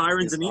 the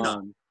sirens in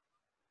Enoch.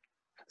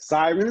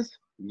 Sirens,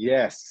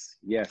 yes,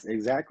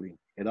 exactly.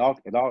 It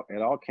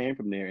all came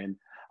from there. And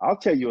I'll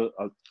tell you,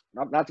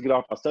 not to get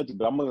off our subject,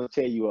 but I'm going to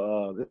tell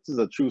you, this is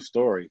a true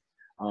story.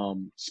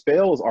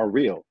 Spells are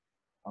real.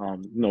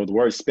 The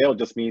word spell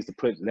just means to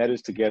put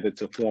letters together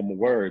to form a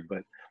word.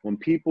 But when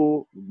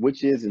people,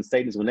 witches and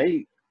Satans, when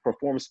they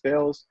perform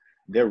spells,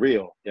 they're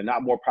real. They're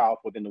not more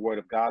powerful than the word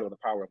of God or the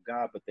power of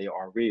God, but they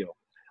are real.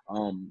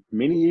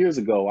 Many years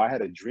ago, I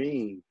had a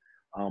dream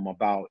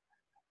about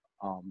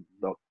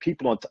the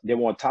people they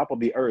were on top of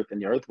the earth,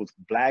 and the earth was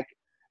black.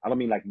 I don't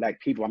mean like black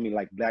people. I mean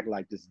like black,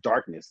 like this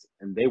darkness.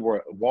 And they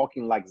were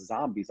walking like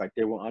zombies, like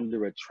they were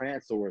under a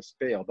trance or a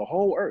spell, the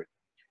whole earth.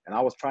 And I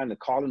was trying to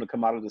call them to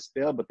come out of the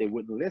spell, but they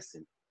wouldn't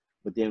listen.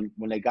 But then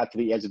when they got to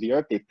the edge of the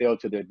earth, they fell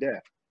to their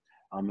death.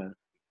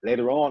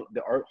 Later on,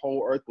 the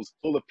whole earth was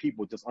full of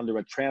people just under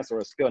a trance or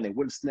a spell, and they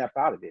wouldn't snap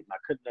out of it. And I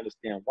couldn't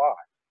understand why.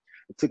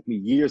 It took me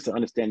years to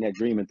understand that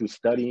dream, and through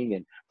studying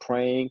and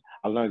praying,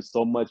 I learned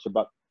so much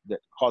about that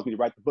caused me to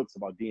write the books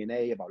about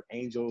DNA, about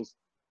angels,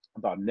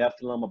 about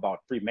Nephilim, about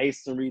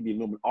Freemasonry, the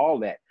Illuminati, all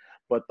that.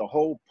 But the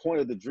whole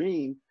point of the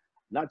dream,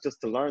 not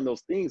just to learn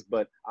those things,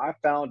 but I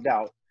found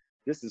out,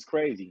 this is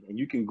crazy, and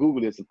you can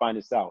Google this and find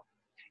this out.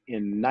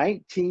 In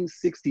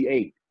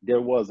 1968,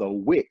 there was a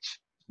witch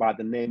by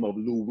the name of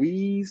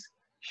Louise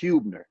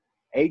Huebner,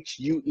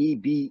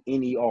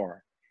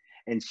 Huebner,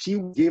 and she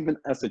was given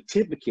a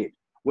certificate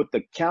with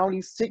the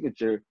county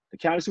signature, the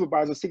county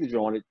supervisor's signature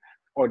on it,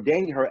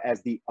 ordaining her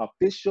as the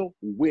official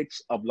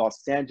witch of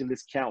Los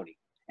Angeles County.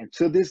 And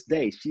to this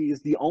day, she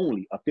is the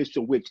only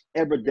official witch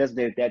ever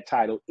designated that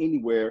title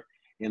anywhere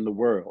in the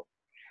world.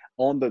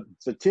 On the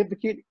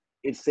certificate,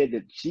 it said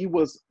that she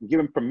was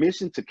given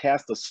permission to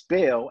cast a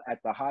spell at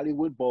the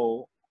Holyywod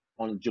Bowl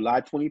on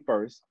July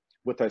 21st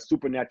with her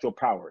supernatural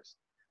powers.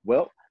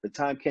 Well, the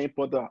time came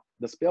for the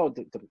spell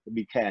to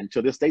be cast.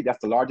 To this day,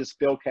 that's the largest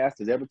spell cast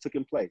that's ever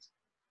taken place.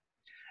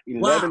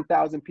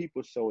 11,000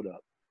 people showed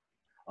up.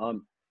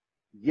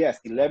 Yes,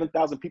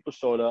 11,000 people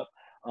showed up.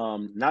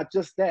 Not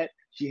just that,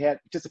 she had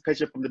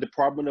participation from the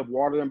Department of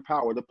Water and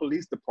Power, the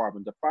police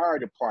department, the fire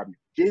department,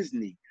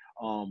 Disney,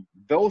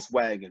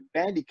 Volkswagen,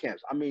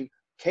 Bandicamps, I mean,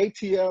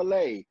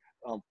 KTLA,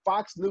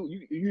 Fox News,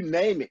 you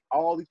name it.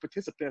 All these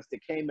participants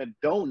that came and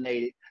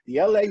donated,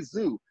 the LA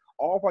Zoo,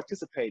 all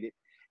participated.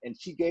 And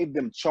she gave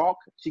them chalk,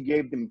 she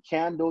gave them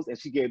candles, and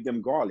she gave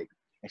them garlic.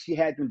 And she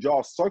had them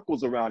draw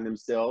circles around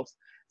themselves,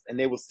 and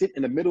they would sit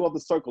in the middle of the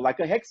circle like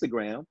a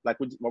hexagram, like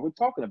what we're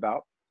talking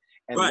about,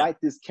 and light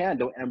this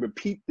candle and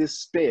repeat this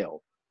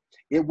spell.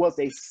 It was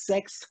a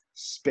sex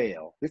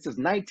spell. This is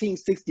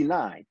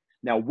 1969.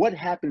 Now, what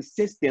happened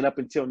since then up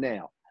until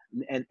now?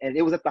 And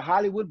it was at the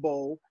Holyywod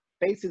Bowl,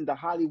 facing the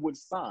Hollywood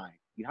sign.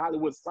 The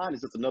Hollywood sign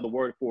is just another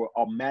word for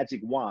a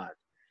magic wand.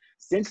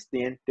 Since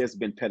then, there's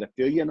been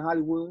pedophilia in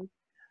Hollywood,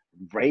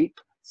 rape,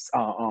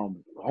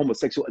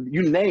 homosexual,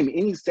 you name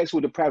any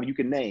sexual depravity you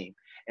can name.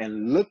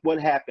 And look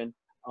what happened.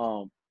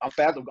 I'm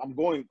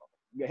going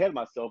ahead of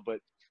myself, but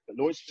the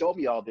Lord showed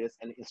me all this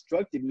and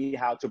instructed me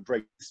how to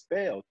break the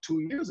spell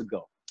 2 years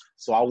ago.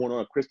 So I went on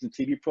a Christian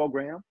TV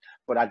program,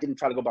 but I didn't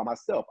try to go by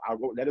myself. I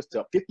wrote letters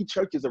to 50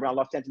 churches around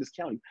Los Angeles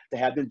County to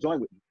have them join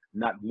with me.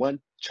 Not one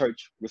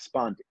church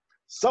responded.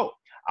 So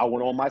I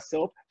went on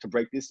myself to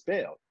break this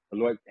spell. The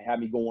Lord had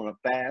me go on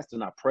a fast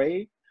and I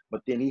prayed,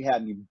 but then he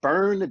had me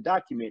burn the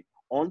document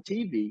on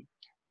TV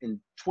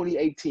in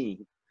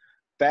 2018.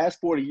 Fast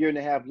forward a year and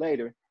a half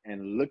later,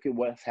 and look at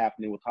what's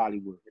happening with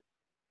Hollywood.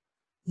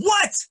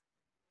 What?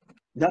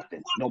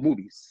 Nothing. No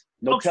movies.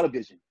 No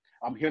television.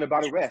 I'm hearing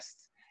about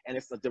arrests. And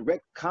it's a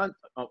direct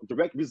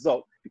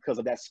result because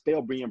of that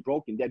spell being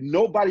broken that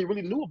nobody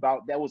really knew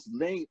about, that was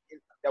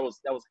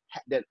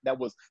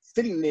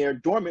sitting there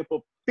dormant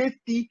for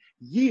 50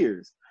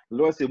 years. The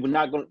Lord said,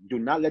 do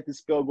not let this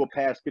spell go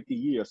past 50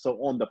 years. So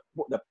on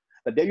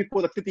the day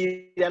before the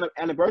 50th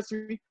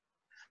anniversary,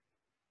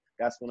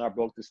 that's when I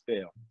broke the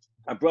spell.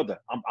 My brother,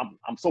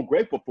 I'm so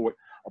grateful for it,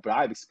 but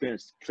I've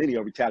experienced plenty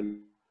of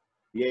retaliation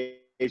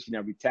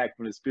and attack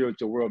from the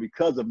spiritual world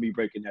because of me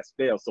breaking that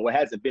spell. So it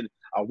hasn't been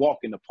a walk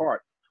in the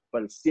park,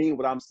 but seeing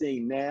what I'm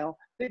seeing now,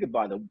 think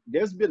about it.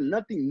 There's been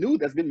nothing new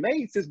that's been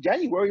made since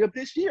January of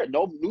this year.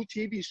 No new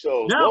TV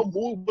shows, no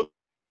movie,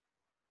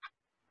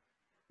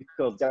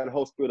 because that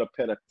whole spirit of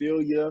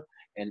pedophilia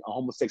and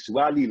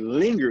homosexuality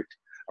lingered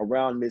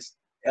around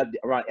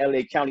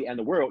LA County and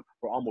the world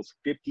for almost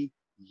 50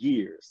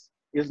 years.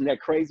 Isn't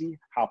that crazy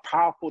how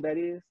powerful that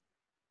is?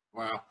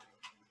 Wow.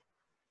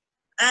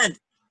 And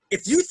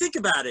if you think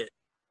about it,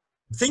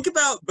 think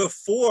about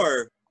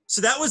before. So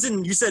that was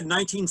in, you said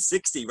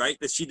 1960, right?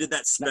 That she did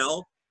that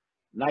spell?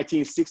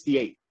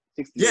 1968.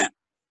 Yeah.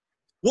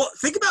 Well,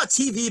 think about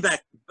TV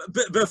back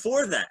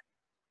before that.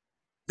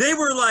 They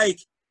were like,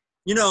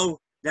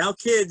 now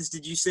kids,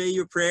 did you say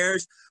your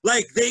prayers?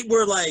 Like they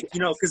were like,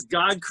 because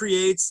God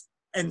creates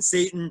and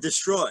Satan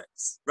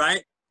destroys,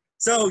 right?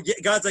 So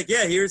God's like,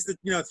 yeah, here's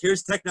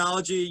here's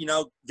technology,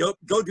 go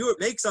do it,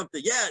 make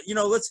something. Yeah,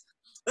 let's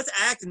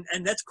act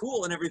and that's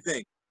cool and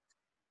everything.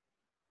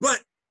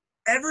 But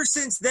ever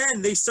since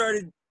then, they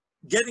started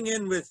getting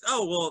in with,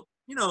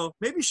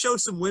 maybe show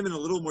some women a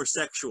little more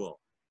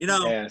sexual.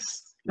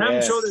 Yes. Have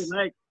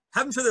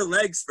them show their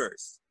legs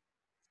first.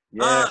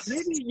 Yes.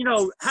 Maybe,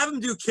 have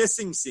them do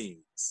kissing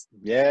scenes.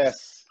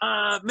 Yes.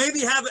 Maybe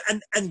have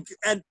and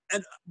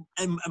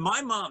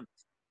my mom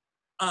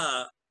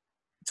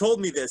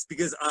told me this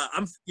because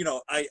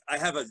I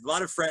have a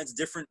lot of friends,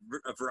 different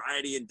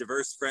variety and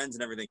diverse friends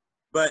and everything.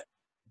 But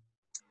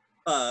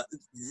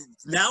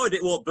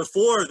nowadays,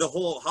 before the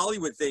whole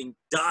Hollywood thing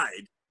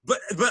died, but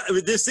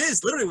this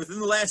is literally within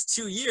the last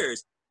 2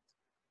 years,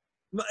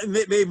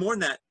 maybe more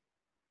than that.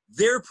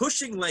 They're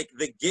pushing like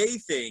the gay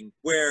thing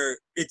where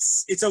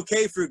it's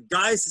okay for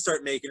guys to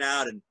start making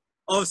out, and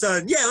all of a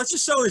sudden, yeah, let's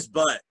just show his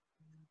butt.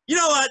 You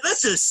know what?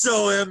 Let's just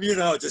show him,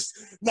 just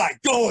like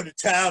going to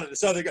town and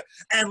this other guy.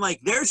 And like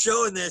they're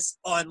showing this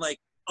on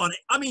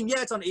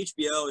it's on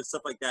HBO and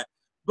stuff like that.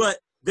 But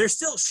they're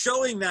still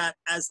showing that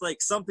as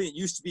like something that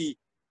used to be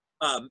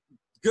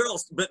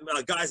girls, but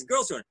guys and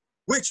girls doing,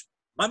 which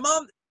my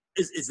mom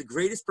is the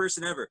greatest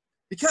person ever,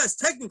 because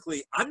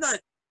technically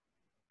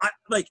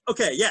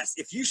okay, yes,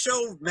 if you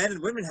show men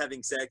and women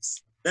having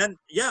sex, then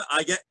yeah,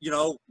 I get,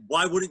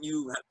 why wouldn't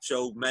you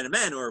show men and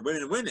men or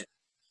women and women?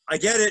 I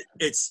get it.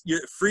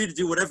 You're free to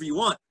do whatever you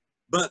want.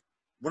 But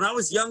when I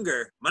was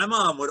younger, my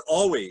mom would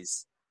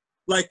always,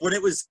 like when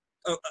it was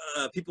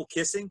people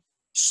kissing,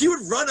 she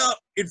would run up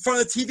in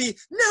front of the TV,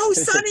 "No,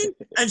 Sonny,"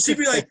 and she'd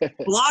be like,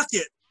 block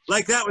it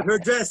like that with her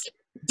dress.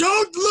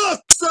 "Don't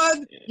look,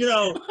 son,"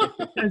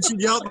 and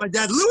she'd yell at my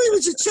dad, "Louis,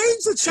 would you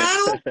change the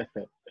channel?"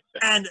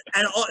 And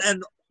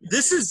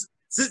this is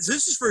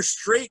for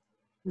straight,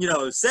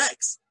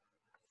 sex.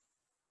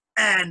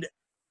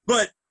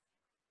 But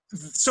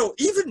so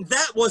even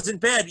that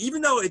wasn't bad,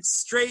 even though it's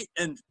straight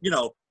and,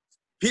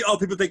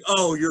 people think,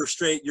 "Oh, you're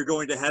straight, you're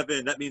going to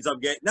heaven, that means I'm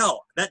gay." No,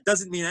 that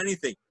doesn't mean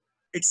anything.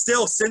 It's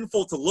still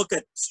sinful to look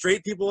at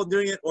straight people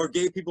doing it or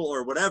gay people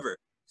or whatever.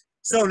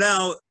 So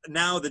now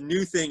the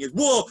new thing is,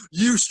 well,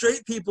 you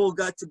straight people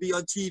got to be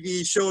on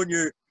TV showing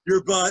your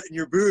butt and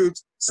your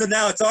boobs, so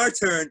now it's our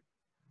turn.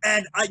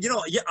 And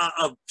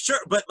I'm sure,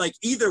 but like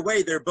either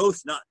way, they're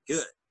both not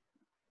good.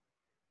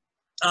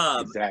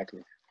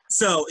 Exactly.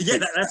 So yeah,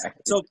 that's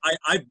so.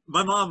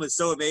 My mom was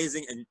so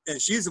amazing,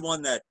 and she's the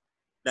one that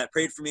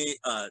prayed for me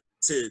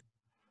to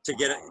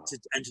get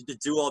to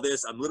do all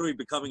this. I'm literally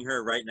becoming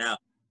her right now.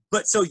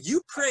 But so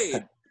you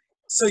prayed.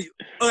 So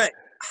okay,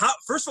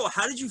 first of all,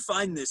 how did you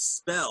find this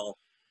spell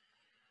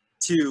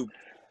to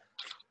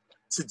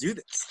do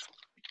this?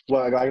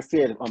 Well, like I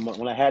said,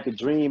 when I had the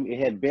dream, it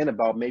had been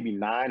about maybe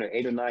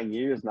 8 or 9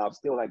 years, and I was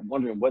still like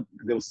wondering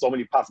there was so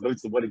many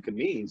possibilities of what it could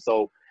mean.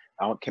 So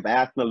I kept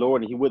asking the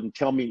Lord, and He wouldn't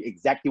tell me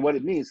exactly what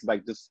it means.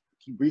 Like, just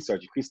keep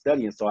researching, keep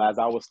studying. So as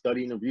I was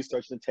studying and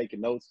researching and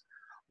taking notes,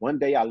 one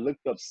day I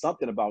looked up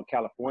something about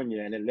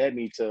California, and it led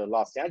me to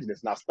Los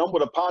Angeles. And I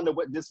stumbled upon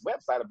this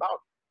website about,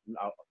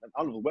 I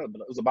don't know what,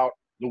 but it was about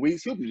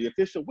Louise Huebner, the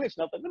official witch.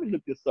 And I thought, let me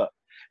look this up.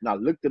 And I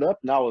looked it up,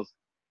 and I was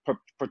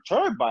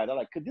perturbed by it. I'm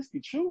like, could this be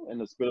true? And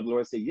the Spirit of the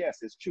Lord said, yes,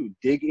 it's true.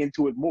 Dig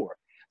into it more.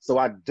 So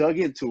I dug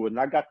into it, and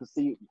I got to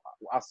see.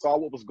 I saw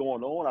what was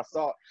going on.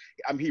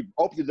 He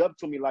opened it up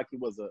to me like it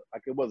was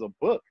a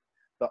book.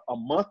 A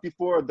month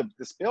before the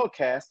spell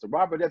cast,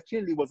 Robert F.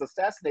 Kennedy was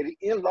assassinated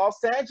in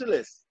Los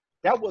Angeles.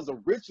 That was a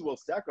ritual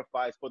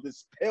sacrifice for this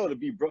spell to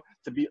be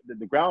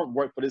the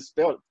groundwork for this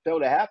spell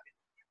to happen.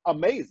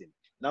 Amazing.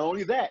 Not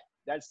only that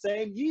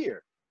same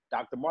year,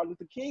 Dr. Martin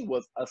Luther King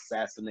was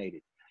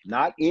assassinated.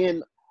 Not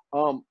in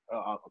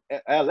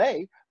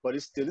L.A., but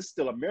it's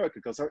still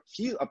America, because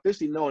she's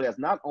officially known as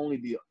not only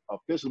the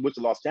official witch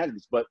of Los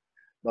Angeles, but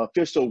the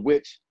official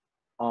witch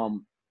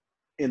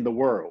in the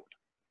world.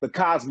 The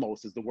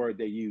cosmos is the word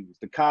they use.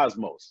 The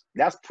cosmos.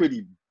 That's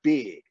pretty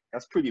big.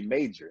 That's pretty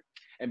major.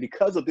 And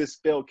because of this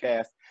spell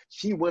cast,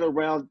 she went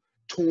around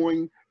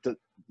touring to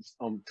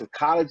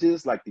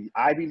colleges like the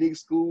Ivy League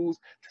schools,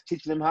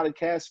 teaching them how to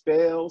cast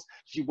spells.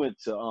 She went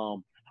to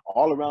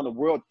all around the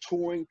world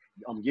touring,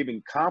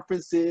 giving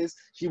conferences.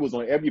 She was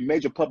on every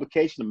major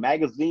publication, a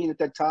magazine at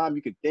that time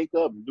you could think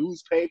of,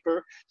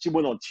 newspaper. She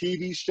went on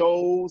TV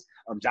shows,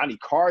 Johnny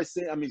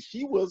Carson. I mean,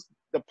 she was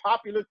the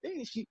popular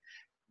thing.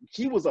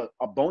 She was a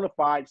bona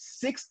fide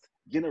 6th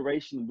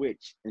generation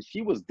witch, and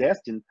she was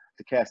destined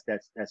to cast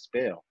that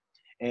spell.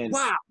 And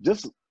wow,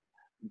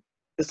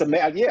 it's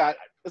amazing. Yeah,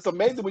 it's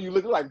amazing when you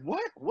look like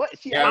what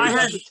she had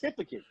a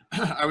certificate.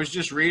 I was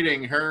just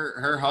reading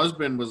her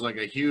husband was like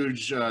a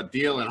huge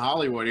deal in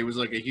Hollywood. He was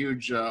like a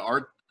huge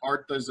art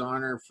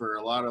designer for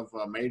a lot of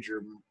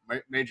major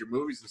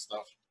movies and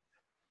stuff.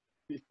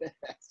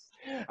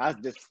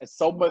 Yes. It's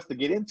so much to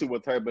get into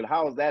with her, but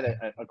how is that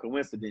a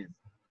coincidence?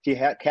 She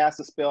had cast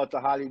a spell at the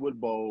Holyywod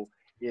Bowl.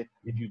 If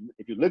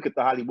you look at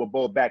the Holyywod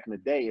Bowl back in the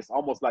day, it's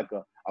almost like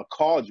a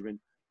cauldron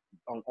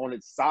on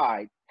its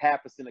side,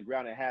 half is in the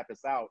ground and half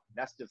is out.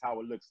 That's just how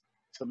it looks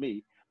to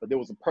me. But there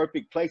was a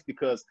perfect place,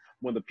 because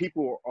when the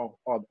people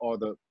or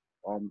the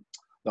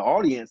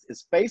audience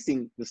is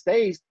facing the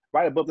stage,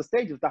 right above the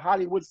stage is the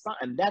Holyywod sign,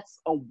 and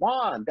that's a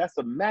wand. That's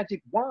a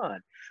magic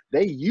wand.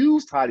 They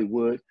used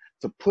Holyywod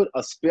to put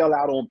a spell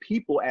out on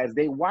people as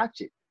they watch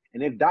it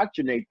and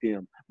indoctrinate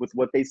them with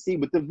what they see,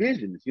 with the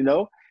visions.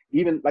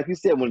 Even like you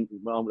said, when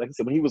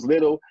he was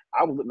little,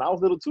 I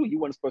was little too. You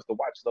weren't supposed to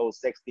watch those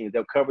sex scenes.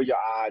 They'll cover your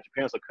eyes. Your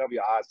parents will cover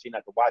your eyes so you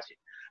not to watch it.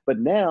 But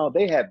now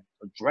they have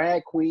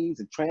drag queens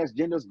and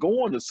transgenders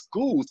going to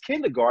schools,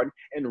 kindergarten,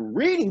 and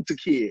reading to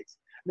kids.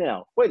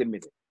 Now, wait a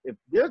minute. If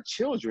they're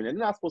children and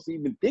they're not supposed to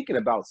even thinking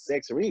about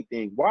sex or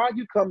anything, why are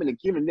you coming and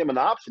giving them an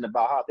option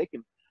about how they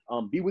can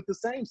be with the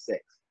same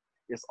sex?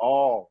 It's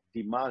all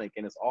demonic,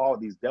 and it's all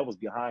these devils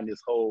behind this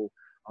whole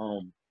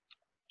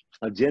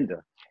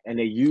agenda. And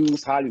they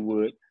used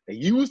Holyywod,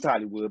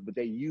 but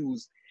they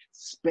use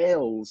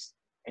spells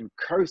and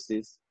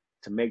curses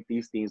to make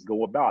these things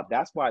go about.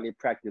 That's why they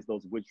practice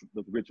those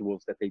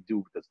rituals that they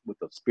do with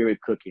the spirit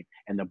cooking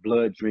and the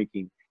blood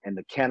drinking and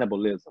the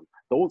cannibalism.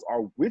 Those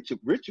are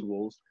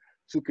rituals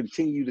to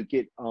continue to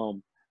get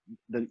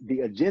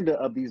the agenda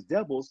of these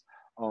devils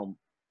on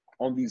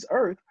these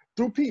earth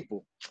through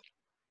people.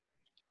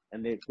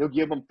 And they'll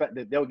give them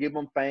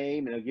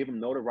fame, and they'll give them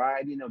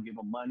notoriety, and they'll give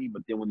them money.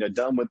 But then when they're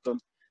done with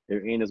them,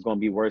 their end is going to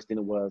be worse than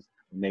it was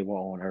when they were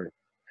on earth.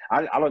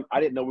 I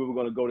didn't know we were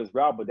going to go this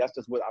route, but that's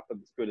just what I feel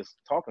the Spirit is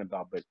talking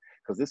about. But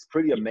because it's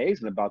pretty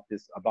amazing about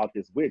this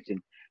witch,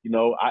 and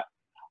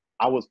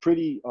I was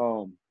pretty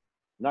I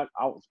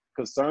was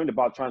concerned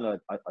about trying to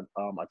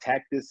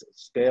attack this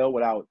spell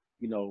without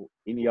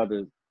any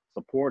other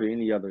support or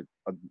any other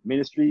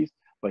ministries.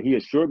 But he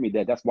assured me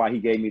that that's why he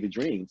gave me the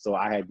dream. So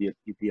I had the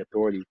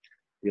authority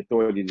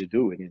to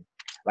do it. And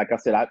like I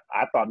said, I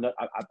thought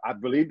I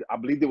believed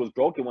it was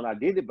broken when I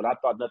did it, but I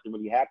thought nothing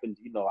really happened.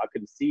 I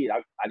couldn't see it.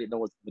 I didn't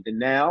know but then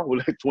now we're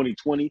like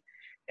 2020,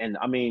 and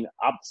I mean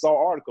I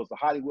saw articles. The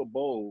Holyywod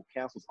Bowl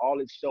cancels all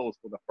its shows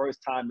for the first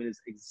time in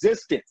its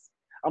existence.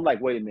 I'm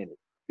like, wait a minute,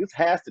 this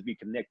has to be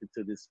connected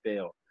to this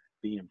spell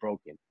being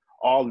broken.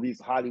 All of these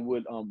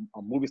Hollywood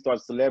movie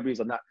stars, celebrities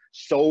are not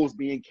shows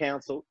being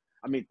canceled.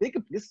 I mean, think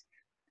of this.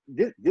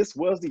 This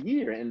was the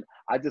year, and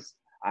I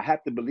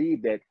have to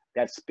believe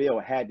that spell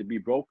had to be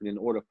broken in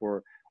order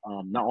for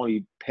not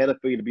only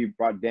pedophilia to be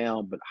brought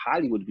down, but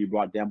Hollywood to be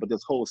brought down, but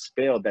this whole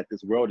spell that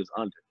this world is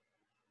under.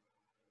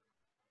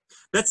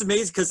 That's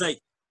amazing, because like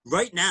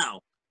right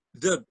now,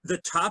 the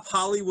top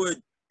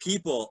Hollywood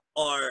people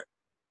are,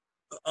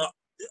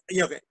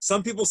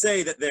 some people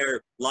say that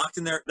they're locked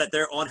in that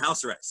they're on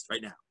house arrest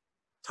right now.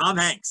 Tom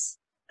Hanks,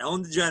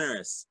 Ellen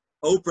DeGeneres,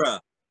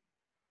 Oprah.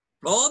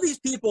 All these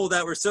people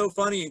that were so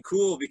funny and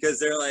cool because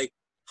they're like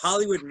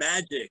Hollywood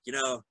magic,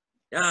 it's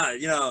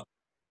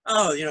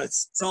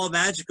all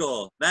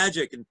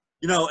magic, and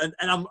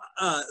I'm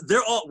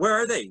they're all, where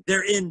are they?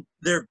 It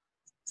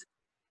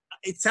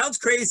sounds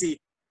crazy,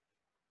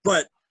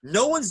 but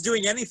no one's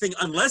doing anything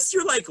unless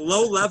you're like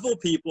low level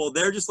people.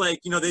 They're just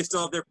like, they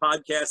still have their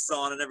podcasts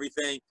on and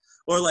everything,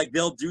 or like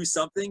they'll do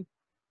something,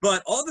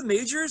 but all the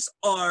majors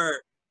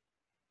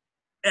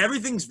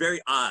everything's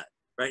very odd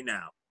right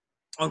now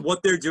on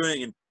what they're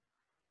doing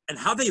and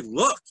how they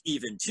look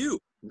even too.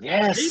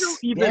 Yes.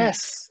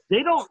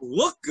 They don't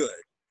look good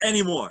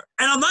anymore.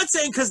 And I'm not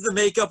saying because of the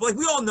makeup, like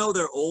we all know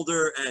they're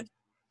older, and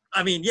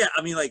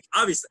like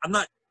obviously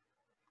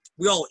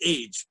we all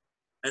age,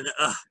 and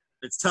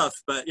it's tough,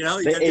 but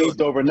they aged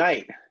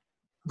overnight.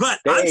 But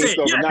I'm saying,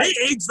 they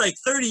aged like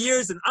 30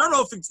 yeit's and I don't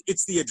know if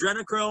it's the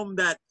adrenochrome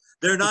that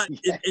they're not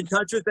in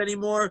touch with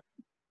anymore,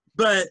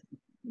 but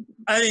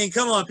I mean,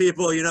 come on,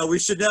 people. We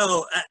should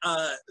know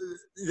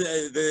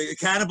the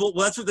cannibal.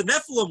 Well, that's what the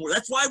Nephilim were.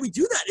 That's why we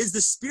do that. Is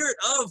the spirit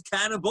of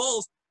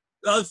cannibals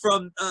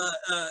from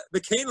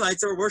the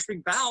Canaanites that were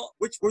worshiping Baal,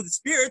 which were the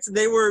spirits, and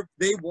they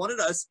wanted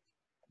us.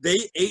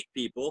 They ate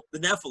people, the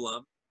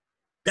Nephilim.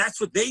 That's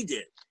what they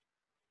did.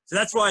 So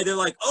that's why they're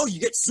like, oh, you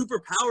get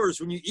superpowers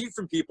when you eat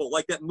from people,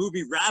 like that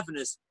movie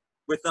Ravenous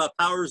with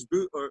Powers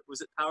Booth, or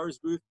was it Powers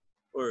Booth?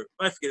 Or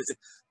I forget it.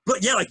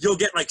 But yeah, like you'll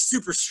get like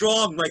super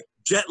strong, like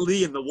Jet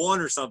Li in the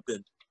one or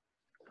something.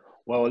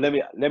 Well, let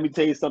me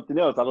tell you something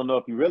else. I don't know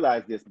if you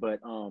realize this, but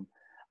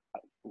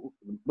we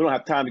don't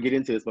have time to get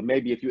into this. But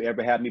maybe if you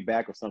ever have me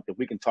back or something,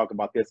 we can talk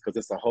about this because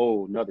it's a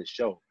whole nother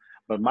show.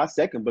 But my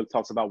second book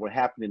talks about what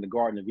happened in the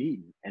Garden of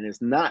Eden, and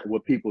it's not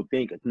what people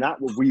think. It's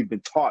not what we've been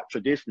taught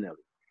traditionally.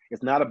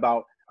 It's not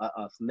about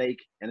a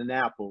snake and an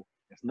apple.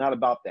 It's not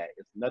about that.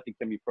 Nothing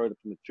can be further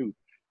from the truth.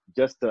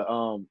 Just to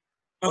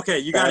okay,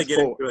 you got to get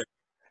into it.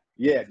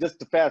 Yeah, just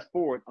to fast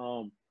forward,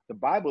 the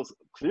Bible's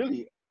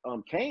clearly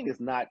Cain is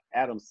not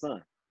Adam's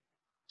son.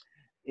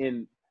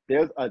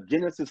 There's a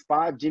Genesis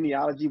 5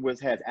 genealogy where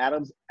it has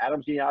Adam's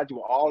genealogy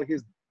with all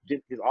his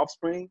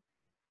offspring.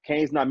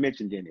 Cain's not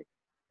mentioned in it.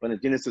 But in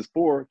Genesis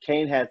 4,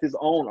 Cain has his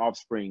own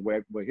offspring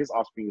where his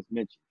offspring is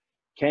mentioned.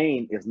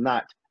 Cain is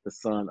not the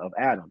son of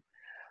Adam.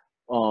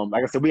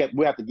 Like I said,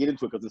 we have to get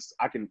into it because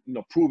I can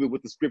prove it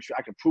with the scripture.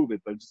 I can prove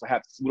it, but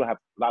we don't have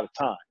a lot of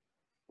time.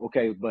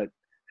 Okay, but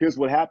here's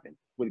what happened.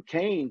 When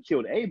Cain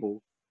killed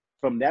Abel,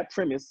 from that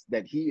premise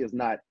that he is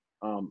not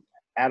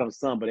Adam's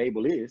son, but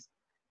Abel is,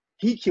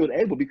 he killed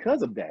Abel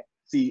because of that.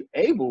 See,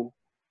 Abel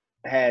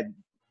had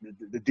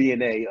the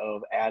DNA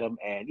of Adam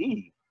and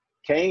Eve.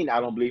 Cain, I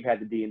don't believe, had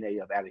the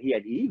DNA of Adam. He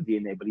had Eve's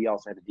DNA, but he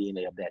also had the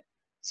DNA of that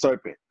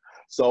serpent.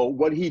 So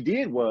what he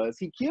did was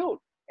he killed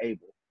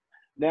Abel.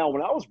 Now,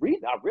 when I was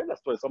reading, I read that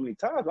story so many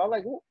times. I was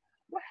like, well,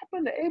 what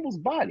happened to Abel's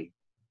body?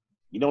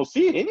 You don't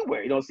see it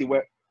anywhere. You don't see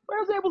where's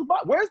Abel's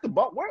body? Where's the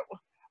body?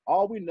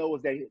 All we know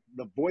is that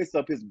the voice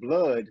of his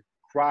blood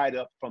cried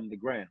up from the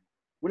ground.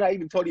 We're not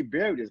even told he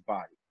buried his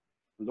body.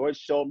 The Lord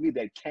showed me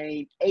that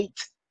Cain ate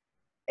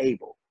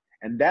Abel.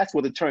 And that's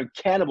where the term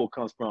cannibal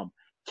comes from.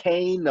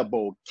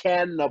 Cannibal.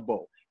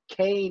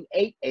 Cain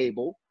ate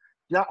Abel,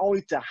 not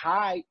only to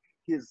hide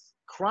his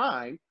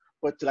crime,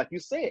 but to, like you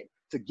said,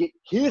 to get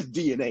his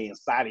DNA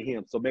inside of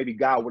him. So maybe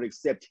God would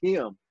accept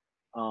him.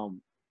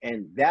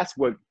 And that's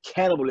where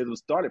cannibalism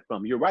started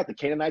from. You're right, the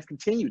Canaanites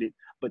continued it,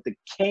 but the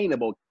Cain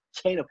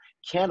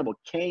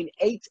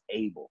ate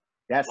Abel.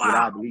 That's what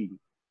I believe.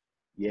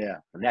 Yeah,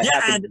 and that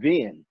happened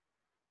then.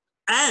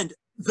 And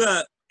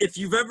if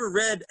you've ever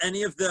read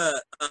any of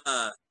the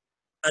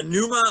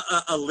Enuma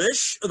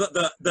Elish,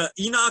 the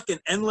Enoch and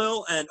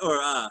Enlil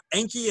or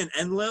Enki and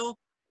Enlil,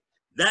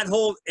 that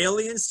whole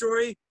alien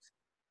story.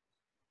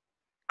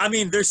 I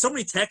mean, there's so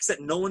many texts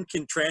that no one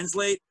can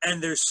translate,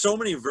 and there's so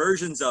many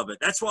versions of it.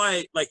 That's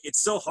why, like,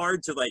 it's so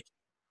hard to like,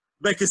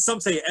 because some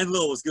say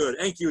Enlil was good,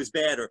 Enki was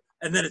bad,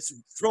 and then it's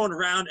thrown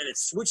around and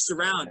it's switched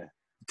around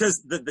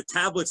because the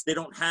tablets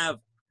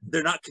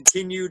they're not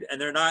continued,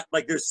 and they're not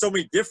like, there's so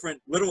many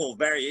different literal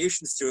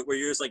variations to it where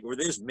you're just like, were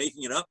they just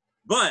making it up?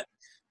 But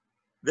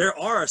there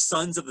are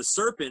sons of the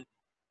serpent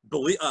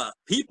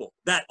people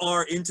that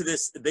are into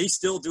this. They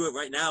still do it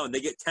right now, and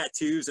they get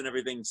tattoos and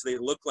everything, so they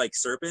look like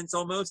serpents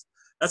almost.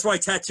 That's why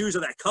tattoos are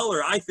that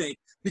color, I think,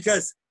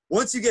 because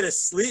once you get a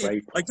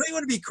sleeve, like, don't you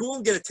want to be cool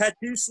and get a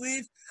tattoo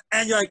sleeve?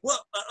 And you're like, well,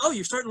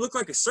 you're starting to look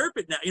like a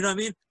serpent now. You know what I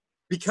mean?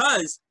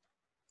 Because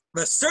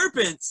the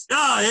serpents,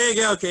 there you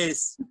go,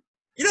 Case.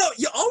 You know,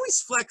 you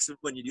always flex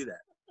when you do that.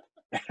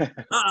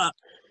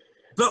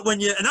 But when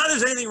you, and not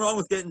there's anything wrong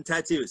with getting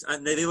tattoos,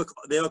 and they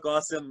look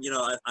awesome. You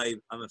know, I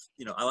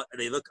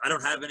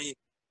don't have any,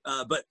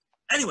 but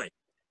anyway,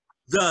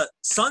 the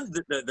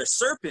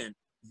serpent,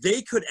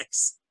 they could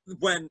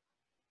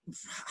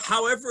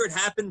however it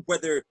happened,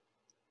 whether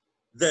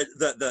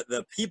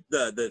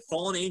the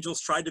fallen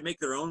angels tried to make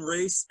their own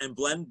race and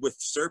blend with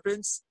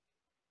serpents,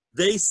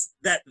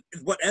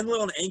 what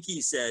Enlil and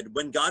Enki said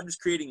when God was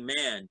creating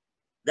man,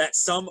 that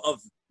some of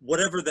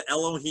whatever the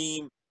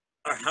Elohim,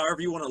 or however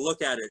you want to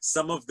look at it,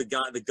 some of the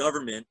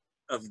government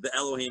of the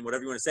Elohim,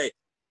 whatever you want to say,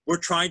 we're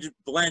trying to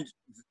blend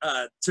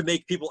to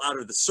make people out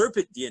of the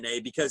serpent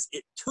DNA because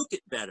it took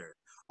it better.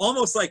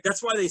 Almost like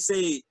that's why they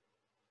say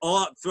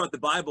all throughout the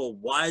Bible,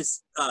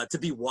 wise to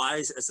be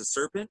wise as a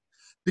serpent,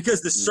 because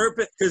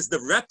the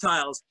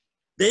reptiles,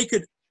 they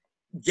could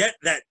get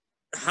that,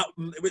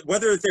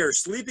 whether they're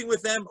sleeping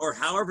with them or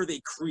however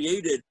they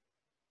created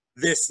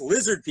this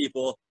lizard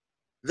people.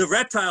 The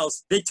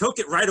reptiles, they took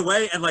it right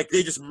away and like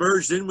they just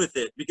merged in with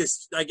it,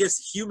 because I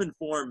guess human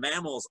form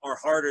mammals are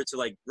harder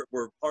to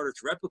were harder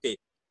to replicate.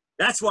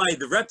 That's why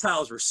the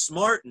reptiles were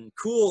smart and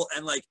cool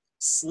and like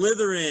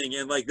slithering,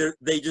 and like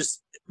they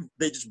just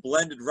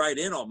blended right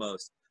in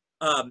almost.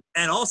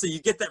 And also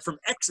you get that from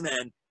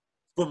X-Men,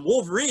 from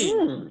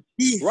Wolverine.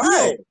 He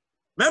healed.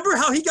 Remember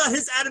how he got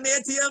his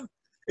adamantium?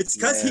 It's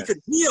because he could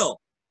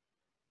heal.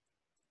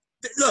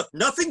 Look,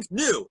 nothing's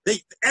new.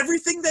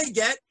 Everything they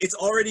get, it's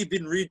already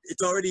been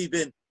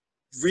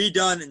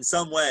redone in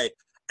some way,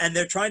 and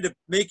they're trying to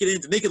make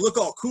it look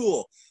all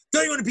cool.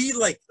 Don't you want to be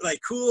like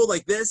cool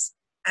like this?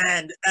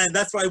 And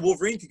that's why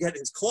Wolverine could get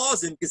his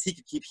claws in, because he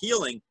could keep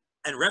healing.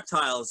 And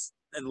reptiles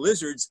and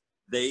lizards,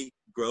 they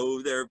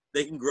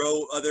can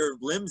grow other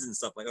limbs and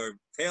stuff, or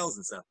tails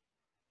and stuff.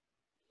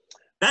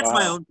 That's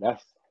my own.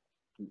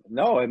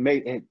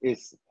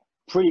 It's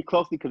pretty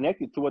closely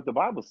connected to what the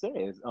Bible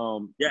says.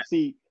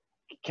 See,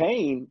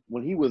 Cain,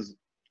 when he was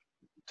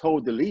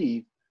told to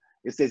leave,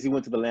 it says he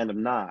went to the land of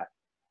Nod,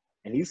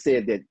 and he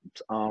said that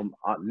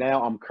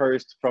now I'm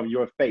cursed from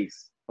your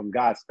face, from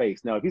God's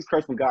face. Now, if he's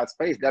cursed from God's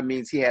face, that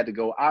means he had to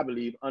go, I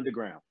believe,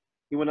 underground.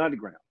 He went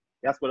underground.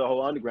 That's where the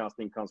whole underground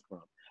thing comes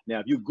from. Now,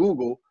 if you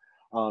Google,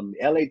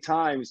 LA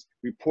Times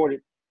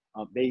reported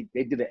they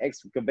did an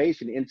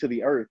excavation into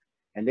the earth,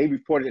 and they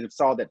reported and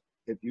saw that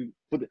if you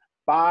put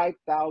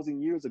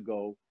 5,000 years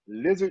ago,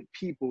 lizard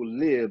people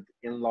lived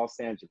in Los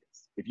Angeles.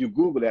 If you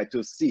Google that,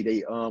 you'll see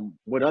they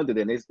went under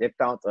there. And they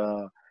found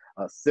a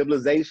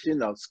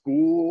civilization, a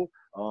school,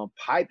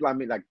 pipeline. I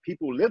mean, like,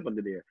 people live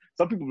under there.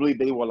 Some people believe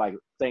they were like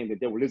saying that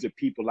they were lizard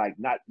people, like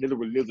not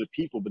literal lizard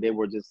people, but they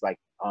were just like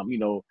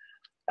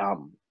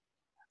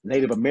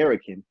Native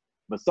American.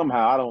 But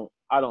somehow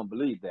I don't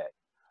believe that.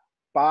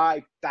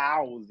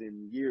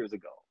 5,000 years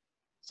ago.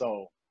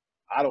 So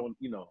I don't,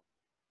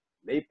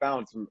 they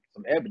found some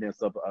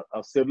evidence of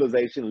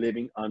civilization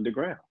living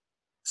underground.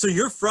 So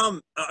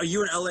are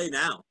you in LA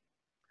now?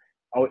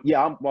 Oh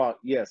yeah,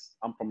 yes,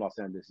 I'm from Los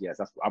Angeles. Yes,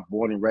 I'm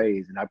born and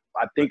raised, and I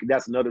think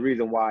that's another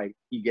reason why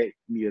he gave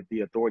me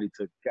the authority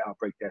to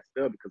break that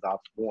spell, because I was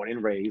born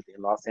and raised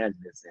in Los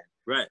Angeles,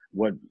 and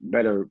what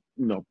better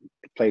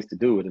place to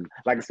do it? And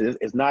like I said,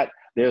 it's not.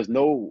 There's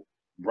no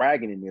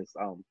bragging in this.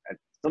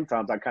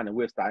 Sometimes I kind of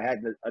wish I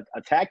hadn't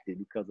attacked it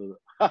because of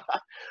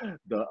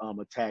the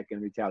attack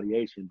and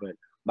retaliation. But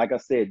like I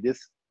said,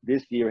 this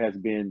year has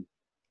been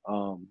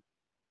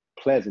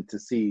pleasant to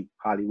see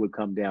Holywood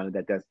come down, and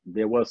that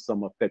there was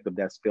some effect of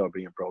that spell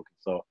being broken.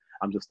 So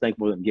I'm just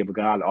thankful and give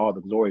God all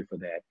the glory for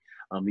that.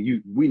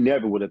 We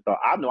never would have thought.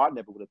 I know I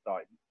never would have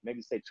thought.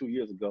 Maybe say 2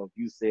 years ago, if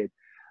you said,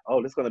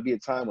 "Oh, there's going to be a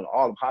time when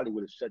all of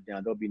Hollywood is shut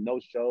down. There'll be no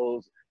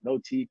shows, no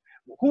TV."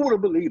 Who would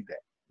have believed that?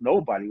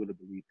 Nobody would have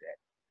believed that.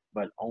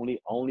 But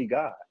only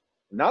God.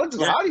 Not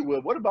just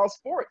Hollywood. What about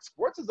sports?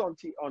 Sports is on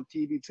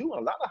TV too.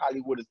 And a lot of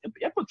Hollywood is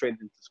infiltrated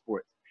into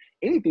sports.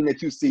 Anything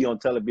that you see on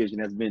television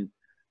has been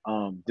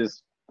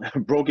just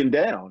broken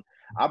down.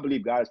 I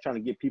believe God is trying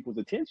to get people's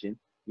attention.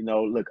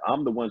 Look,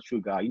 I'm the one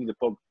true God. You need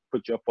to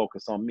put your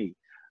focus on me.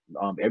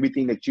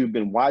 Everything that you've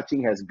been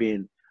watching has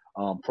been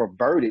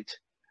perverted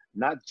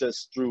not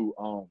just through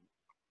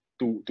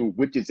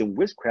witches and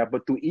witchcraft,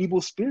 but through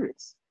evil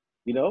spirits.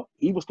 You know,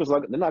 evil spirits,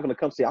 they're not going to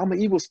come say, I'm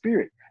an evil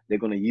spirit. They're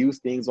going to use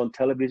things on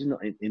television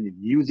and in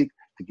music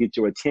to get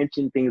your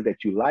attention, things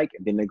that you like,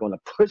 and then they're going to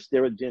push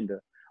their agenda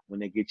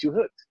when they get you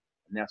hooked.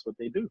 And that's what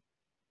they do.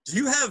 Do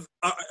you have,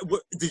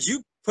 did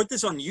you put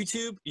this on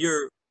YouTube?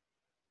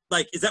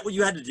 Is that what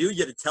you had to do?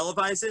 You had to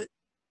televise it?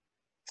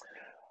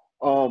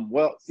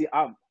 Well, see,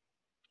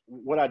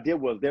 what I did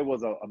was there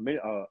was a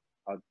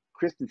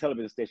Christian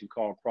television station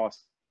called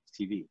Cross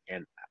TV,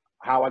 and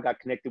how I got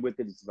connected with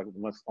it is like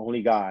once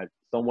only God.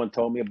 Someone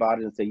told me about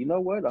it and said, you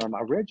know what?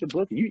 I read your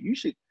book. You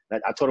should. I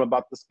told them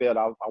about the spell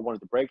I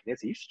wanted to break, and they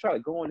said you should try to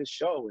go on this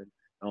show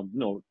and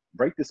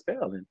break the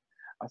spell. And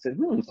I said,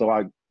 So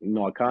I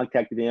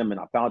contacted them, and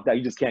I found out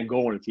you just can't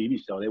go on a TV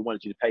show. They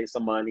wanted you to pay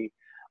some money,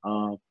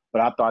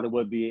 but I thought it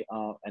would be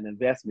an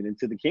investment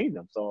into the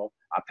kingdom. So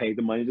I paid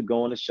the money to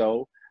go on the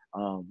show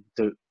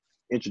to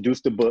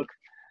introduce the book.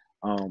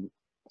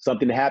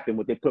 Something happened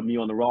when they put me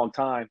on the wrong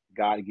time,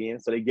 God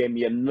again. So they gave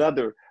me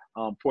another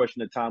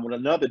portion of time on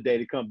another day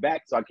to come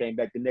back. So I came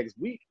back the next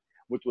week,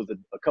 which was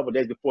a couple of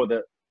days before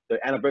the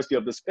anniversary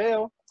of the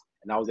spell,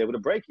 and I was able to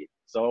break it.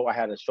 So I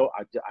had a show.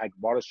 I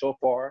bought a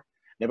shofar.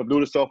 Never blew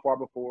the shofar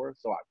before,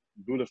 so I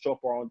blew the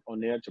shofar on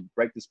there to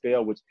break the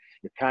spell, which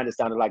it kind of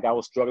sounded like I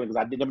was struggling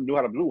because I never knew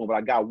how to blow one, but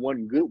I got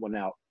one good one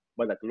out.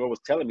 But like the Lord was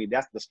telling me,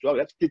 that's the struggle.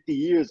 That's 50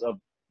 years of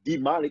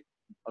demonic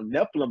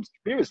Nephilim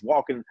spirits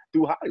walking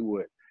through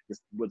Hollywood.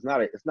 It's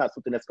not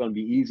something that's going to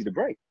be easy to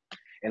break.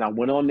 And I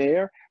went on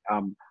there.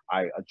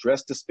 I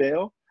addressed the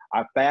spell.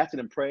 I fasted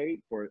and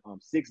prayed for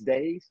 6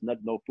 days.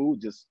 No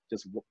food, just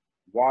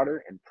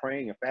water and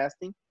praying and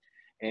fasting.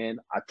 And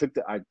I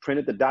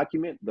printed the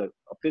document, the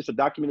official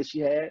document that she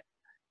had,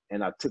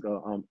 and I took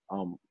a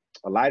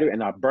lighter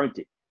and I burnt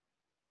it.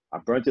 I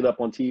burnt it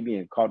up on TV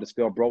and called the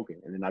spell broken.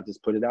 And then I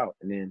just put it out.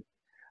 And then,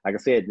 like I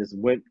said,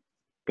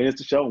 finished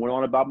the show and went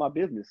on about my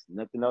business.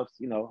 Nothing else,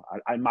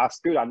 my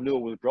spirit, I knew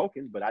it was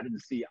broken, but I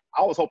didn't see,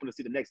 I was hoping to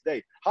see the next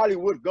day,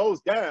 Hollywood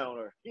goes down,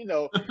 or,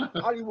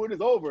 Hollywood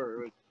is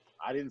over.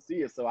 I didn't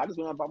see it. So I just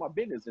went on about my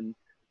business, and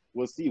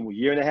we'll see. A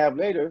year and a half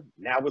later,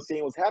 now we're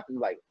seeing what's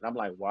happening. And I'm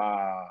like,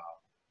 wow,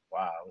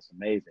 it's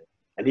amazing.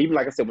 And even,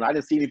 like I said, when I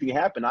didn't see anything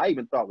happen, I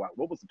even thought, wow,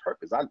 what was the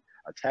purpose? I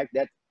attacked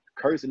that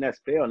curse and that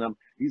spell, and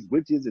these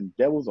witches and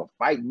devils are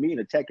fighting me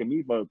and attacking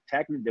me for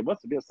attacking me. There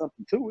must have been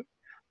something to it.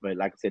 But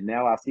like I said,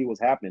 now I see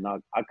what's happening.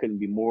 I couldn't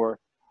be more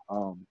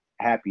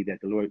happy that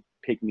the Lord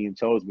picked me and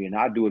chose me. And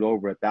I'll do it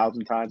over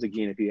 1,000 times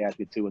again if He asked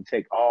me to, and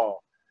take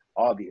all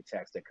the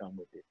attacks that come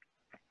with it.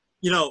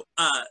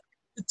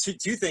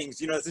 Two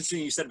things. It's interesting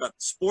you said about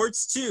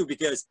sports too,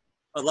 because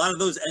a lot of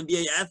those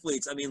NBA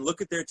athletes, look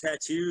at their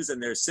tattoos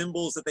and their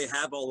symbols that they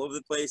have all over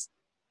the place.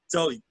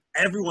 So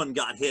everyone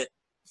got hit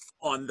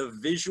on the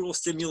visual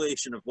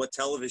stimulation of what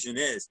television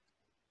is.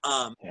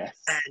 Yes.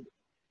 And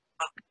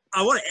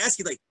I want to ask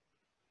you,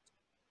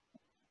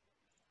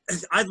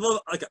 I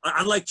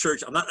like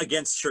church. I'm not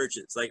against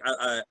churches.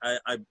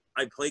 I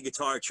play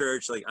guitar at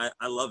church.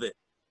 I love it.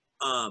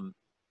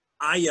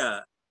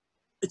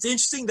 It's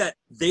interesting that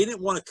they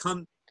didn't want to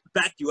come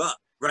back you up,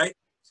 right?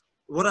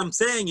 What I'm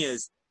saying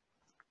is,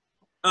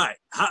 all right,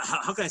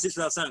 how can I say this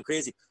without sounding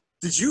crazy?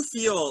 Did you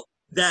feel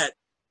that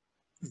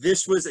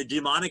this was a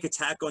demonic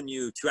attack on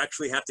you to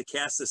actually have to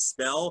cast a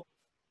spell?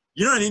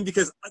 You know what I mean?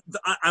 Because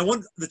I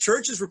want the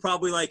churches were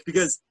probably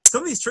because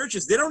some of these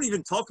churches, they don't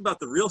even talk about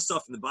the real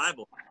stuff in the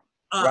Bible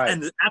right.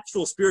 And the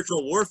actual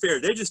spiritual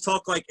warfare. They just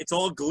talk like it's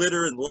all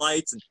glitter and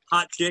lights and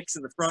hot chicks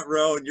in the front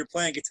row and you're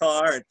playing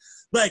guitar and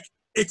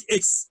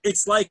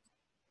it's like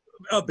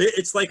a bit.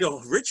 It's like a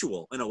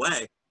ritual in a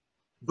way.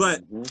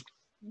 But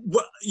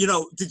what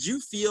did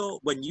you feel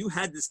when you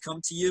had this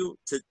come to you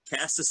to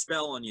cast a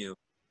spell on you?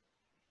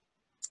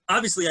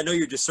 Obviously, I know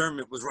your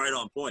discernment was right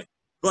on point,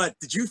 but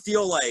did you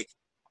feel like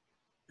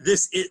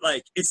this?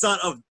 It's not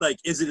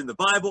is it in the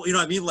Bible? You know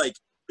what I mean?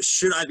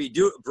 Should I be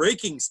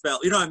breaking spell?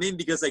 You know what I mean?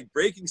 Because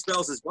breaking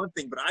spells is one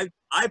thing, but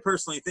I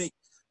personally think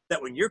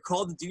that when you're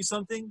called to do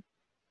something,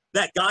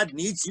 that God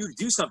needs you to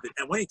do something,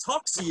 and when He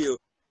talks to you,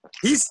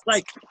 He's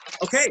like,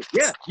 okay,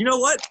 yeah, you know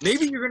what?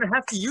 Maybe you're gonna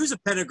have to use a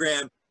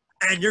pentagram,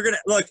 and you're gonna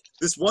look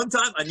this one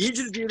time. I need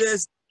you to do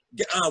this,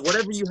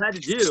 whatever you had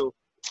to do.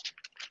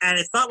 And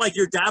it's not like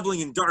you're dabbling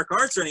in dark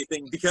arts or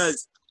anything,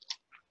 because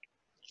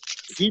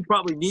He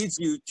probably needs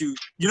you to,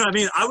 you know what I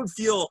mean? I would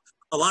feel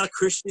a lot of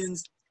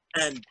Christians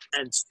and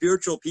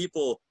spiritual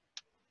people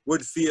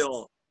would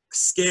feel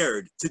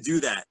scared to do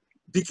that,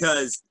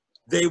 because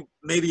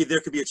maybe there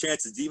could be a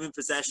chance of demon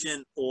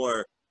possession,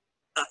 or,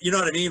 you know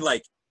what I mean?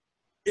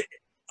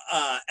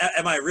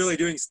 Am I really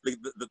doing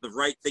the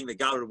right thing that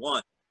God would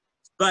want?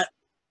 But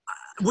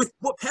with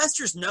what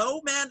pastors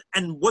know, man,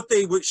 and what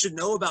they should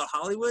know about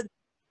Hollywood,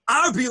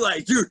 I would be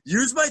like, dude,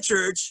 use my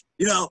church,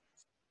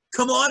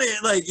 come on in,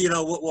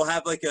 we'll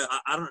have I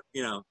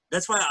don't,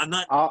 that's why I'm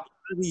not,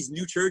 these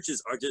new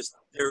churches are just,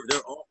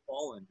 they're all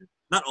fallen.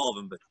 Not all of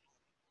them, but.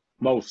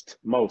 Most.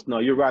 No,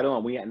 you're right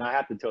on. And I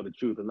have to tell the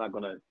truth. I'm not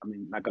gonna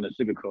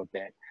sugarcoat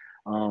that.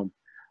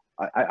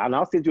 And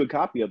I'll send you a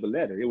copy of the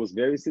letter. It was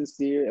very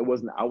sincere. I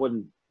wasn't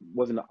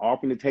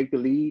offering to take the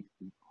lead.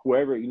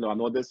 Whoever, I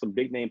know there's some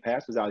big name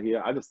pastors out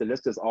here. I just said,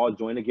 let's just all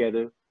join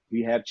together.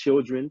 We have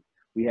children,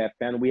 we have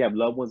family, we have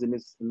loved ones in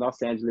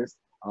Los Angeles.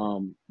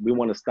 We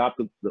want to stop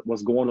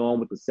what's going on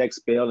with the sex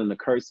spell and the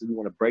curses. We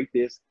want to break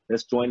this.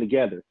 Let's join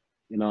together.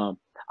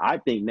 I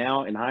think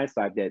now in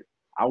hindsight that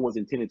I was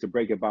intended to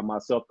break it by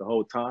myself the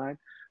whole time,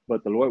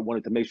 but the Lord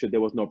wanted to make sure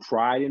there was no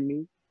pride in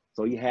me.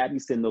 So he had me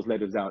send those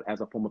letters out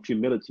as a form of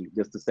humility,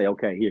 just to say,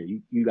 okay, here,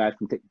 you guys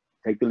can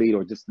take the lead,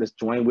 or just let's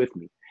join with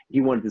me. He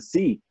wanted to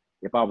see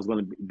if I was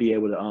going to be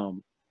able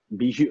to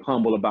be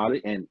humble about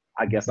it. And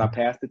I guess I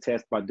passed the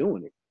test by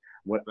doing it.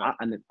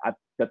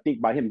 I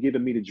think by him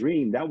giving me the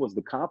dream, that was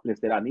the confidence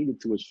that I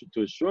needed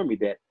to assure me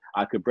that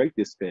I could break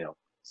this spell.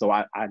 So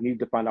I needed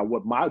to find out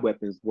what my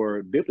weapons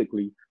were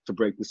biblically to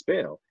break the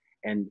spell.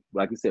 And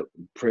like I said,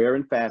 prayer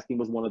and fasting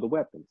was one of the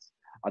weapons.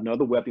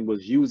 Another weapon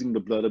was using the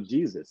blood of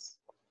Jesus.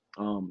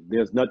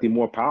 There's nothing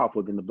more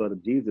powerful than the blood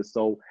of Jesus.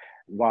 So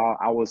while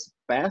I was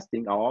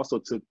fasting, I also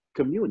took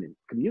communion,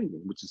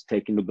 which is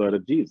taking the blood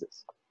of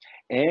Jesus.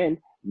 And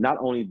not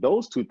only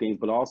those two things,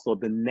 but also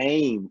the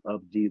name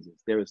of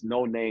Jesus. There is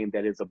no name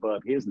that is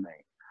above his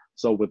name.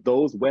 So with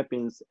those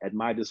weapons at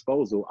my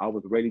disposal, I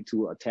was ready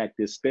to attack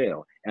this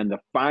spell. And the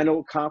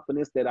final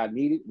confidence that I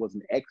needed was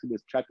in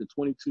Exodus chapter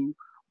 22,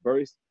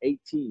 verse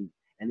 18.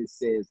 And it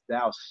says,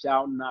 thou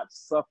shalt not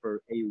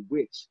suffer a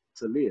witch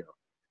to live.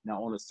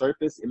 Now, on the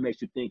surface, it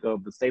makes you think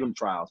of the Salem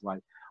trials,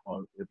 right?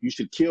 Or if you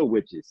should kill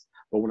witches.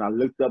 But when I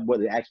looked up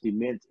what it actually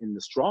meant in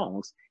the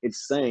Strongs,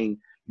 it's saying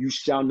you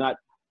shall not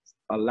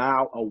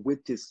allow a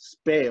witch's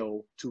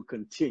spell to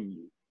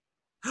continue.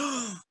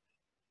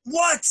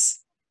 What?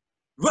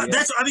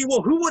 Yeah.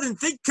 Well, who wouldn't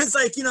think? Because,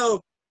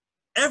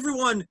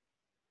 everyone,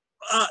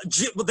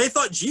 they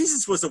thought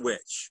Jesus was a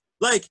witch.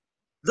 Like,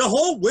 the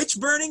whole witch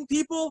burning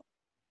people,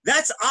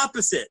 that's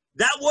opposite.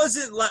 That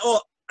wasn't like,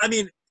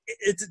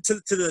 it's to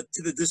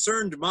the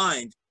discerned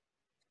mind,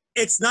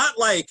 it's not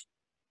like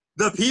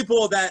the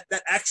people that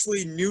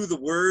actually knew the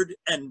word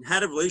and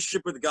had a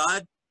relationship with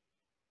God.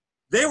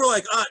 They were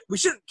like, we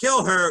shouldn't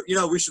kill her,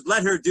 we should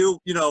let her do,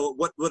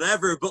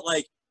 whatever. But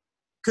like,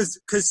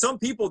 because some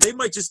people, they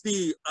might just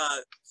be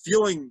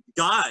feeling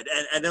God,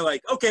 and they're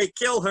like, okay,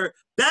 kill her.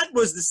 That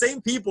was the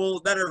same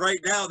people that are right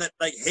now that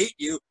like hate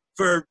you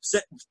for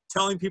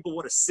telling people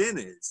what a sin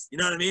is. You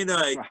know what I mean? They're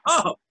like,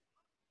 oh,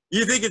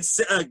 you think it's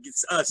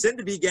a sin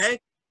to be gay?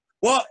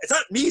 Well, it's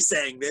not me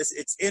saying this.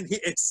 It's in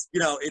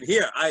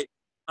here.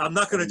 I'm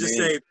not going to just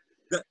say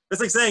that.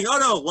 It's like saying, oh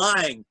no,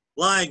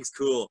 lying's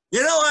cool.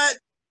 You know what?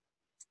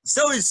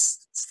 So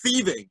is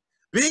thieving.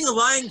 Being a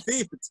lying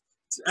thief.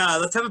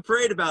 Let's have a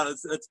parade about it.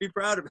 Let's be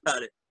proud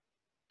about it.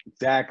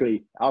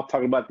 Exactly. I was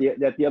talking about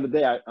that the other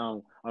day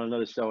on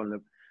another show, and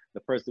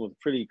the person was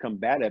pretty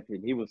combative,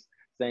 and he was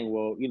saying,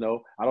 well,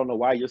 I don't know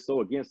why you're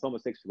so against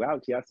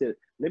homosexuality. I said,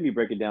 let me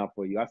break it down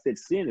for you. I said,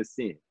 sin is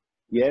sin.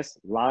 Yes,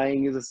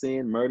 lying is a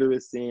sin, murder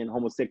is sin,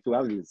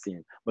 homosexuality is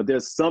sin. But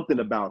there's something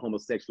about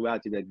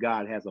homosexuality that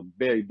God has a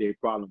very big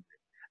problem with.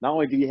 Not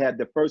only do you have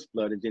the first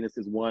flood in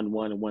Genesis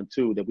 1:1 and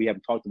 1:2 that we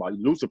haven't talked about,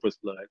 Lucifer's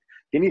flood,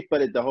 then he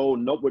flooded the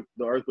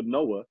earth with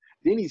Noah.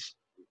 Then he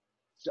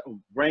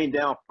rained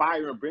down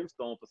fire and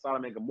brimstone for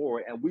Sodom and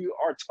Gomorrah, and we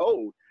are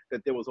told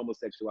that there was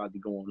homosexuality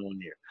going on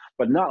there.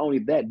 But not only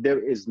that, there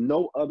is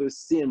no other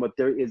sin, but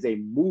there is a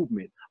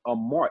movement, a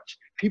march.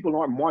 People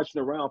aren't marching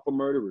around for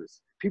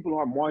murderers. People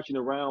aren't marching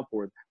around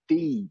for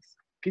thieves.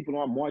 People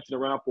aren't marching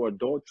around for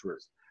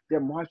adulterers. They're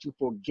marching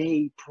for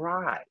gay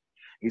pride.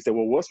 He said,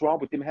 well, what's wrong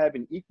with them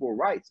having equal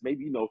rights?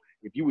 Maybe,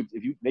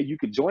 maybe you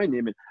could join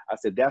them. And I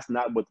said, that's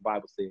not what the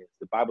Bible says.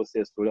 The Bible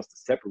says for us to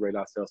separate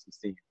ourselves from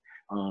sin.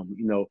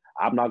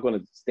 I'm not going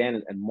to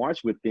stand and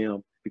march with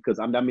them because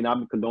I'm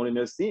condoning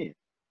their sin.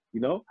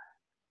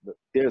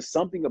 There's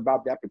something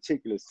about that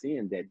particular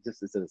sin that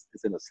just is a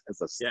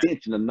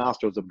stench in the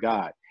nostrils of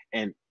God.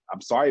 And I'm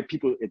sorry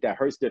if that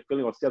hurts their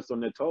feeling or steps on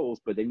their toes,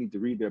 but they need to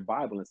read their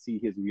Bible and see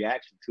his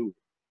reaction to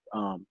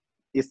it.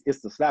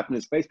 It's the slap in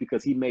his face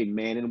because he made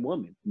man and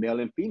woman, male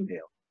and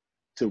female,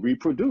 to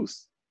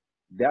reproduce.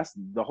 That's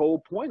the whole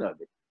point of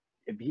it.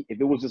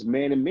 If it was just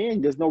man and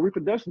man, there's no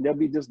reproduction. There'll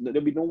be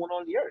no one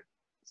on the earth.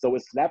 So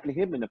it's slapping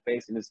him in the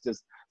face, and it's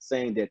just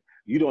saying that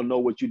you don't know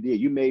what you did.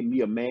 You made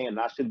me a man, and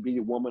I should be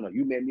a woman, or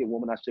you made me a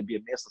woman, I should be a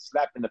man. It's a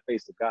slap in the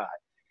face of God.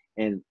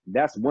 And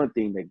that's one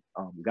thing that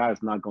God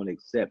is not going to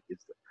accept.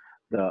 It's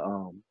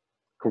the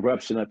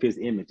corruption of his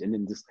image, and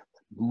then just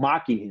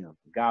mocking him.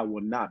 God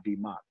will not be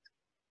mocked.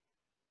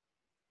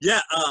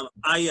 Yeah,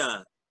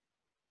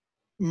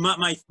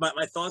 my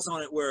thoughts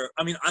on it were,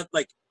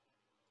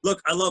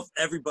 look, I love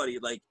everybody.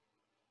 Like,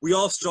 we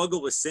all struggle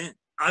with sin.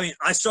 I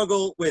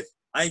struggle with,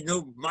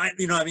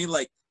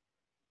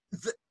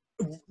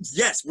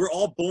 yes, we're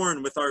all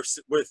born with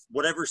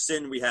whatever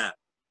sin we have,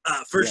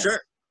 for sure.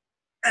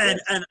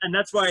 And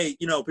that's why,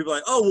 people are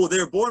like, oh, well,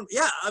 they're born.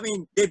 Yeah.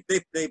 They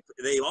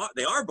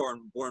are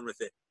born with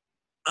it.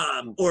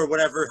 Or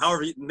whatever,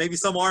 however, maybe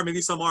some are,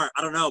 maybe some aren't.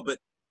 I don't know. But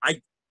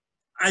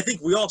I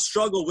think we all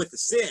struggle with the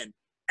sin.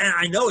 And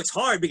I know it's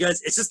hard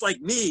because it's just like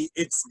me.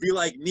 It's be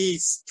like me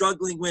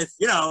struggling with,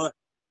 you know,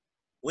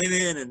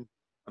 women, and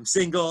I'm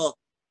single.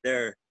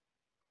 They're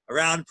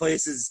around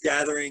places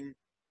gathering.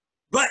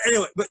 But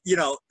anyway, but you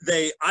know,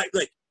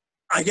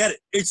 I get it.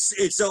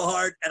 It's so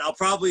hard, and I'll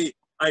probably,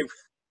 I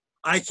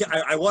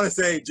want to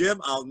say, Jim,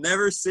 I'll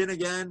never sin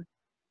again.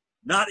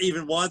 Not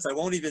even once. I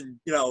won't even,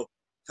 you know,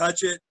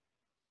 touch it.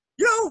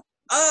 You know,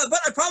 but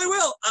I probably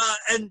will.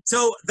 And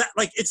so that,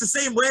 like, it's the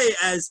same way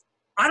as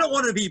I don't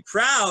want to be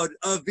proud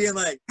of being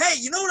like, hey,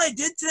 you know what I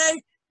did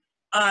today?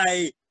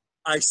 I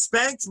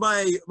spanked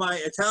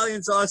my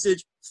Italian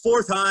sausage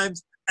 4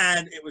 times,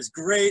 and it was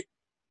great.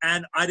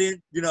 And I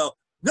didn't, you know,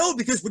 no,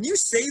 because when you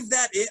save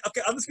that in,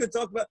 okay, I'm just going to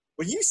talk about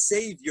when you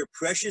save your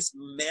precious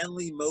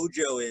manly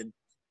mojo in,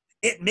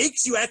 it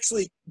makes you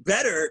actually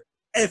better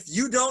if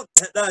you don't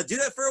do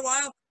that for a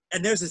while.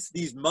 And there's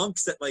these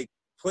monks that like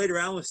played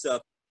around with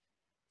stuff.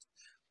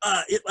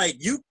 It like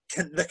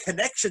the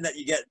connection that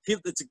you get.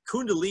 It's a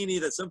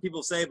kundalini that some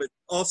people say, but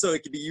also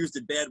it can be used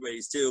in bad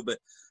ways too. But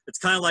it's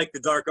kind of like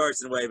the dark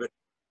arts in a way. But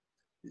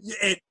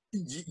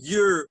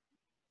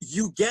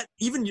you get,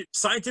 even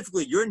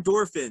scientifically, your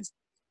endorphins.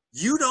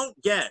 You don't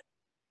get,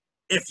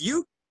 if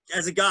you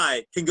as a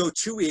guy can go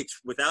 2 weeks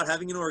without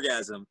having an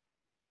orgasm,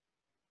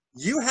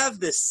 you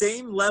have the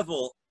same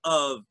level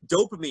of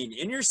dopamine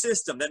in your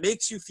system that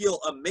makes you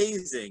feel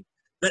amazing,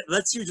 that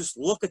lets you just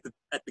look at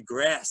the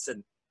grass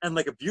and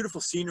like a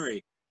beautiful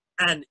scenery,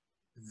 and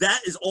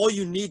that is all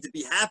you need to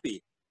be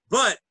happy.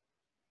 But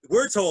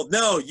we're told,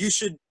 no, you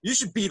should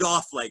beat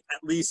off like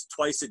at least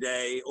twice a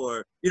day,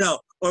 or, you know,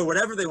 or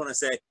whatever they want to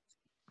say.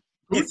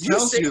 Who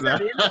tells you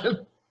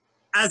that?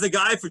 As a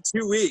guy for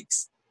 2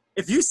 weeks,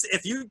 if you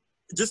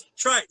just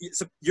try,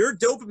 so your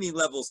dopamine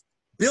levels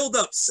build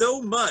up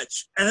so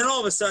much, and then all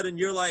of a sudden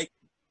you're like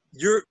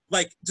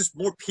just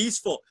more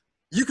peaceful.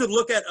 You could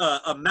look at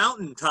a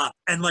mountaintop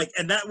and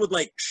that would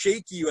like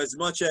shake you as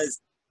much as,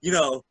 you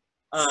know,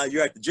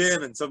 you're at the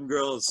gym and some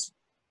girls,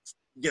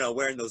 you know,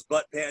 wearing those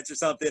butt pants or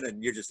something,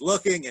 and you're just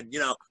looking and, you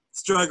know,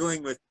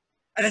 struggling with,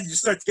 and then you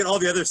start to get all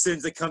the other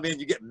sins that come in.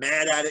 You get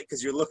mad at it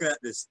because you're looking at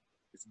this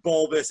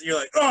bulbous, and you're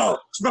like, oh,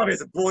 she probably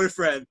has a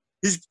boyfriend.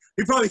 He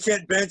probably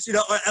can't bench, you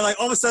know, and like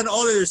all of a sudden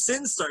all of their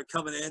sins start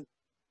coming in.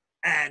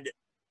 And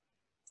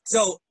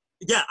so,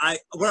 yeah,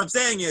 what I'm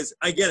saying is,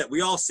 I get it.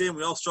 We all sin.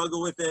 We all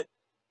struggle with it.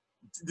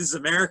 This is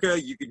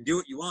America. You can do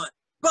what you want.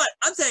 But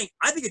I'm saying,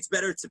 I think it's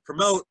better to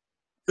promote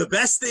the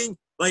best thing.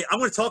 Like, I'm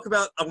going to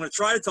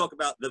try to talk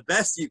about the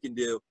best you can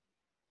do.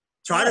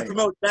 Try to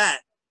promote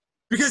that.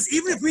 Because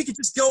even if we could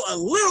just go a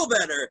little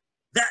better,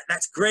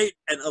 that's great,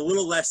 and a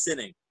little less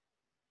sinning.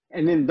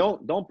 And then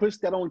don't push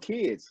that on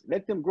kids.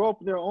 Let them grow up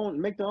their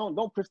own, make their own.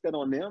 Don't push that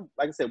on them.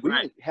 Like I said, we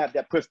didn't have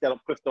that pushed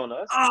on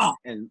us. Oh,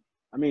 and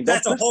I mean,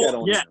 that's don't push that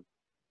on them.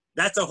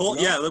 That's a whole,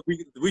 you know? yeah. Look,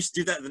 we should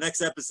do that in the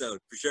next episode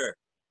for sure.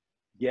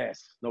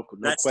 Yes, no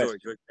that question. Story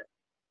right there.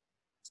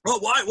 Well,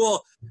 why?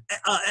 Well,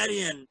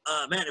 Etienne,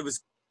 man,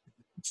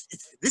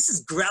 this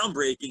is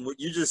groundbreaking what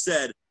you just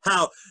said.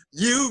 How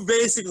you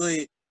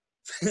basically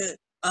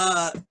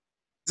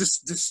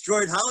just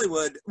destroyed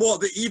Hollywood. Well,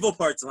 the evil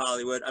parts of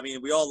Hollywood. I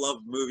mean, we all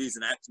love movies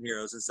and action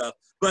heroes and stuff,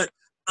 but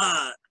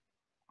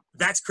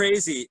that's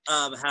crazy.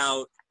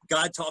 How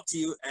God talked to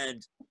you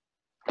and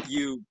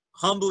you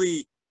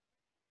humbly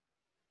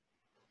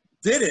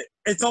did it.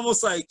 It's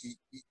almost like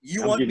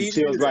you want me to. I'm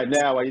getting chills right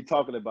now while you're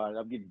talking about it.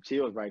 I'm getting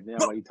chills right now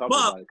while you're talking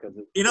about it, because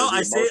you know,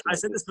 I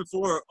said this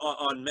before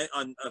on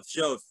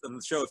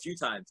the show a few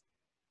times.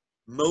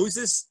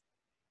 Moses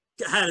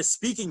had a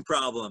speaking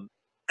problem,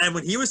 and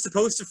when he was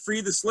supposed to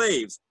free the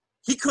slaves,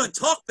 he couldn't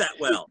talk that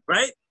well,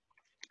 right?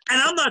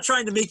 And I'm not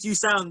trying to make you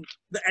sound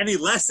any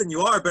less than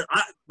you are, but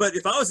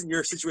if I was in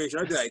your situation,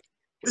 I'd be like,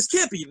 this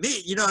can't be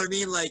me. You know what I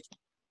mean? Like,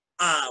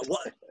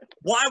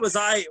 why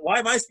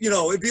am I, you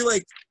know, it'd be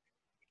like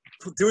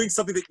doing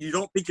something that you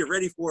don't think you're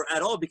ready for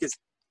at all, because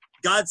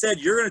God said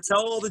you're going to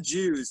tell all the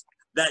Jews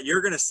that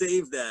you're going to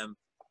save them,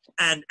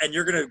 and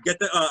you're going to get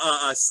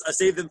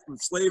save them from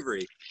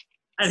slavery.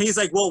 And he's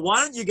like, well,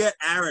 why don't you get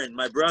Aaron,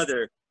 my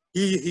brother?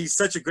 He's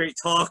such a great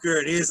talker,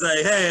 and he's like,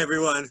 hey,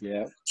 everyone,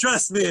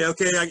 trust me,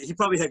 okay? He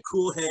probably had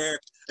cool hair,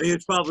 and he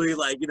was probably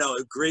like, you know,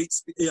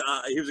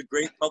 he was a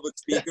great public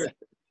speaker.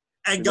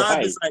 And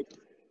God was like,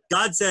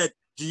 God said,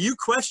 do you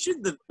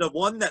question the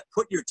one that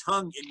put your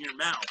tongue in your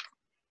mouth,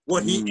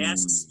 what he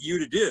asks you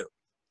to do?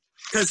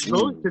 Because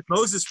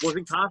Moses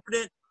wasn't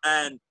confident,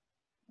 and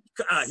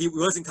he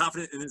wasn't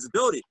confident in his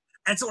ability.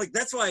 And so, like,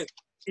 that's why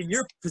in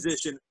your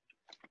position,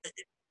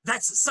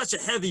 that's such a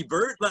heavy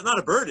burden, not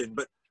a burden,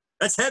 but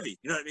that's heavy.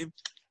 You know what I mean?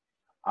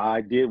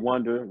 I did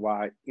wonder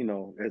why, you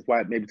know, that's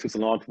why it maybe took so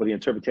long for the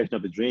interpretation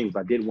of the dreams.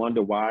 I did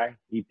wonder why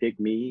he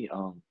picked me.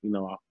 You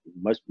know,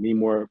 me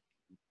more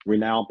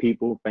renowned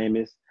people,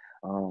 famous.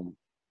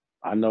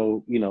 I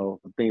know, you know,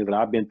 the things that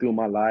I've been through in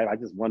my life. I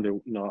just wonder,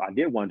 you know, I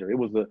did wonder. It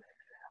was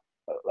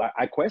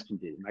I questioned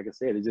it. Like I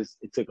said,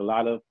 it took a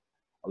lot of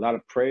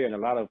prayer and a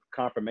lot of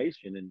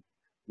confirmation. And,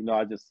 you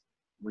know,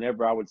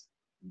 whenever I would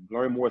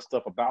learn more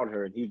stuff about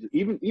her, and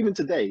even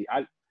today,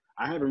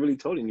 I haven't really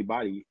told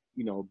anybody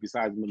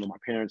besides my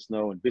parents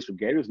know and Bishop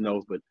Gators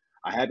knows, but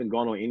I haven't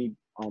gone on any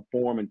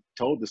forum and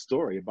told the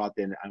story about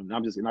that.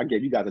 And I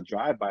gave you guys a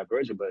drive-by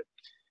version, but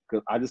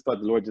because I just thought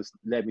the Lord just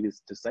led me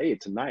to say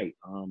it tonight,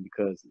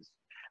 because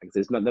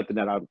it's not nothing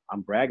that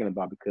I'm bragging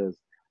about, because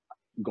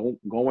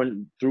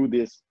going through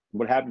this,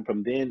 what happened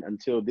from then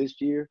until this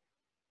year,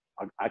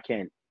 I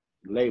can't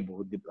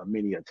label the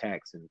many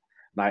attacks. And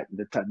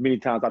many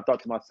times I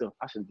thought to myself,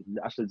 I should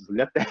just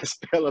let that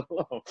spell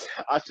alone.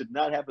 I should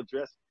not have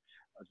addressed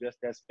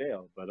that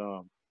spell. But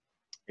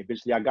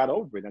eventually I got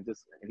over it.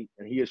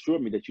 And he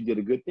assured me that you did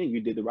a good thing.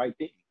 You did the right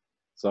thing.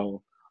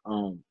 So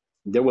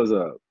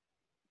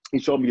he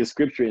showed me a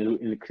scripture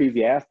in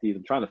Ecclesiastes.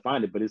 I'm trying to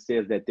find it, but it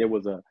says that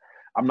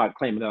I'm not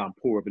claiming that I'm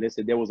poor, but it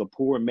said there was a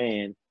poor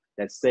man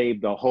that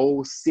saved the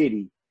whole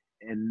city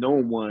and no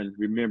one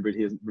remembered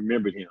him.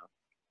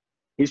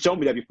 He showed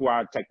me that before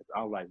I checked it.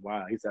 I was like,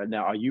 wow. He said,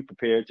 now, are you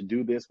prepared to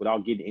do this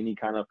without getting any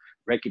kind of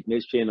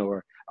recognition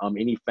or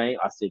any fame?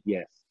 I said,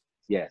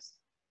 yes.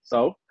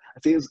 So I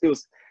see,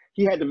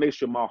 he had to make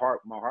sure my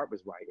heart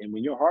was right. And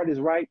when your heart is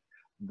right,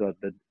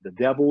 the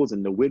devils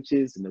and the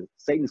witches and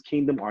Satan's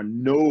kingdom are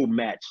no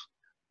match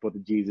for the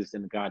Jesus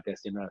and the God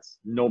that's in us.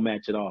 No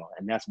match at all.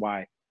 And that's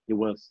why it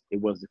was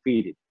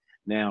defeated.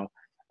 Now,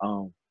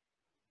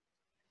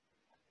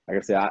 like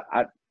I said,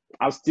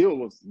 I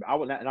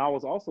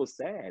was also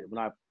sad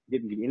when I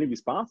didn't get any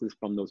responses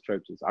from those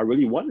churches. I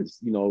really wanted,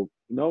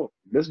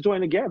 let's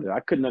join together.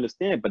 I couldn't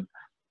understand, but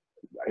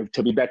it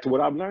took me back to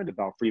what I've learned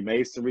about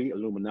Freemasonry,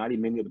 Illuminati.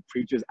 Many of the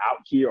preachers out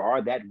here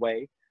are that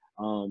way.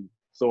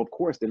 So of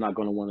course they're not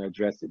going to want to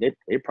address it.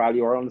 They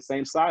probably are on the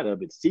same side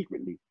of it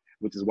secretly,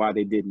 which is why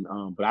they didn't.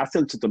 But I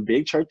sent to some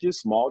big churches,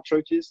 small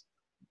churches,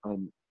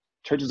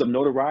 churches of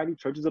notoriety,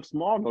 churches of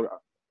small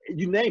notoriety,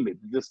 you name it.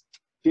 Just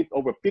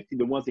over 50,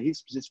 the ones that he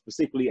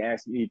specifically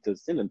asked me to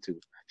send them to.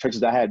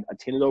 Churches I had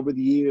attended over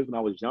the years when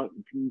I was young,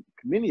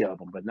 many of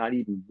them, but not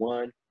even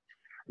one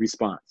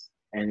response.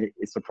 And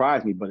it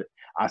surprised me, but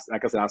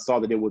like I said, I saw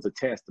that it was a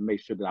test to make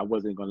sure that I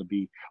wasn't going to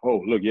be,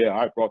 oh, look, yeah,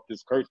 I brought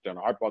this curse down,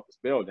 I brought the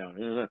spell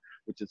down,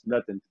 which is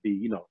nothing to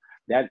be,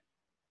 that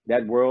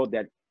world,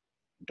 that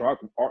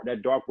dark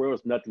world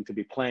is nothing to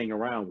be playing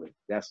around with.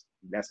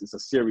 It's a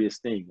serious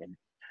thing,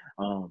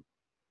 and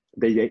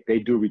they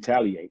do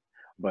retaliate.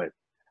 But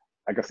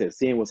like I said,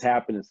 seeing what's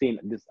happening, seeing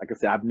this, like I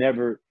said,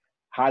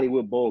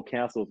 Holyywod Bowl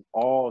canceled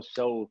all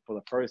shows for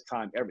the first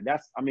time ever.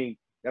 That's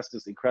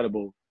just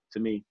incredible to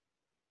me.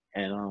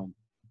 And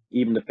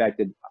even the fact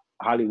that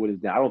Hollywood is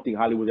down, I don't think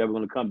Hollywood's ever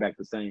going to come back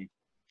the same.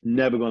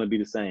 Never going to be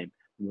the same.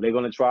 When they're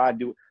going to try to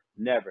do it,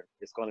 never.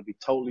 It's going to be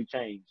totally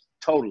changed.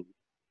 Totally.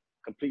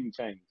 Completely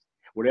changed.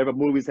 Whatever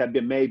movies have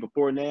been made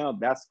before now,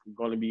 that's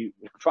going to be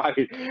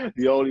probably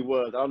the only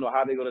ones. I don't know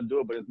how they're going to do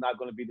it, but it's not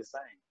going to be the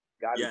same.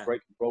 God has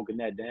broken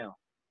that down.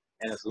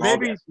 And as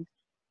long as...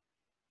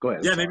 Go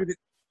ahead. Yeah,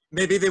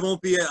 maybe they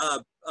won't be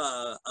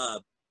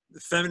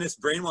feminist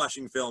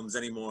brainwashing films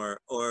anymore,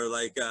 or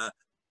like...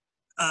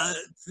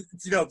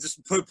 just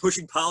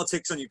pushing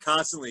politics on you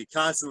constantly.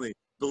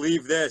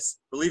 Believe this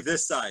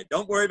side.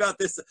 Don't worry about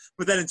this.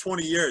 But then in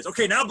 20 years,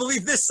 okay, now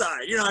believe this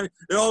side.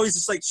 They're always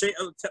just like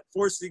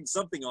forcing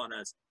something on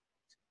us.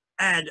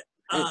 And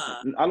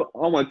I don't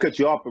want to cut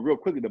you off, but real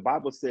quickly, the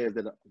Bible says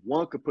that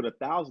one could put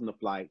 1,000 to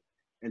flight,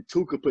 and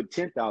two could put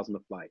 10,000 to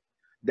flight.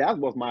 That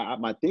was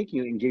my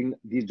thinking in getting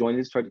joining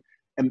this church.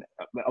 And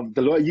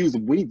the Lord used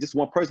just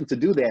one person to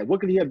do that. What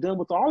could he have done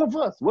with all of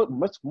us? What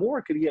much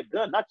more could he have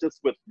done? Not just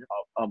with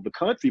the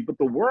country, but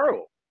the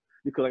world.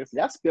 Because like I said,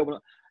 that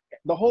spell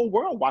the whole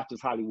world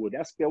watches Hollywood.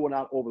 That spell went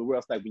out over the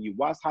world. It's like when you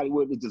watch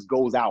Hollywood, it just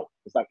goes out.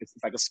 It's like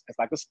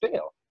a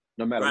spell,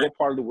 no matter what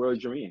part of the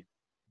world you're in.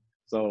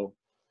 So,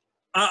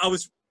 I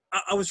was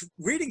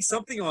reading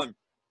something on.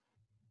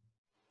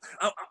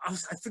 I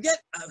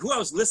forget who I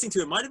was listening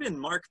to. It might have been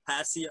Mark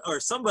Passia or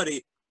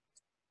somebody.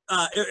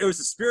 It was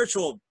a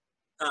spiritual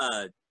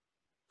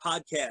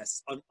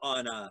podcast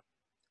on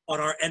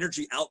our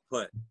energy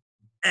output,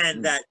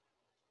 and that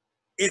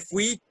if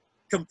we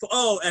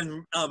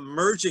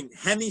merging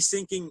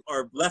hemi-syncing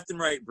our left and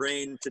right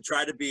brain to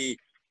try to be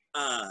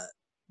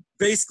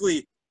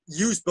basically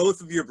use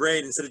both of your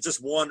brain instead of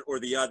just one or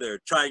the other,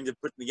 trying to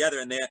put them together,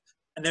 and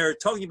they're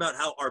talking about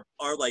how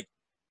our like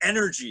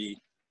energy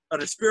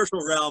on a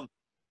spiritual realm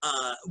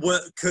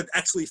could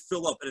actually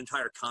fill up an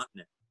entire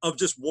continent of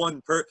just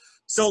one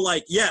so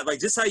like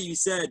just how you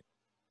said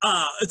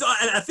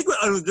I think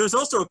there's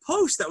also a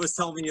post that was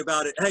telling me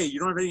about it. Hey, you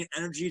don't have any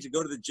energy to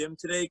go to the gym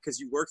today because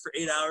you work for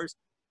 8 hours.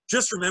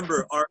 Just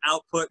remember our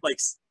output. Like,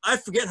 I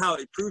forget how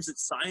it proves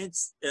it's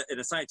science in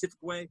a scientific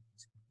way,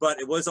 but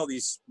it was all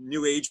these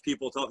new age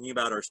people talking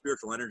about our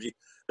spiritual energy.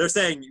 They're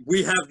saying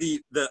we have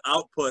the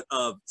output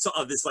of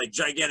this like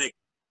gigantic,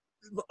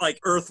 like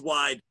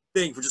earth-wide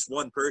thing for just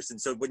one person.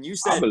 So when you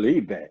said, I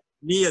believe that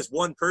me as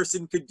one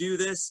person could do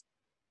this,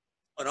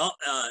 and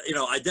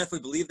I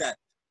definitely believe that.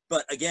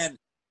 But again,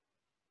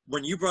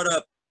 when you brought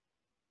up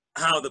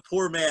how the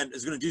poor man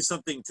is going to do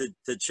something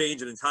to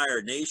change an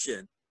entire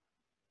nation,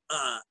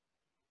 I'm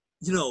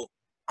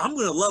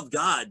going to love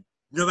God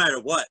no matter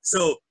what.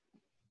 So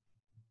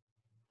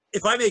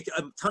if I make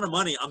a ton of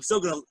money, I'm still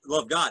going to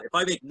love God. If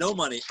I make no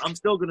money, I'm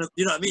still going to,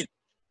 you know what I mean?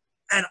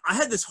 And I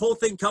had this whole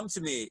thing come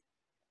to me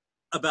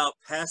about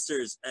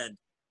pastors. And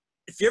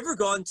if you ever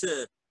gone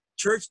to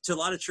church, to a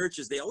lot of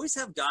churches, they always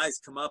have guys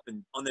come up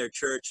and on their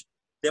church,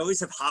 they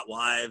always have hot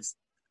wives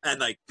and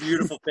like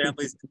beautiful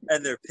families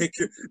and their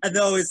picture. And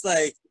they're always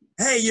like,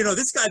 hey, you know,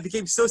 this guy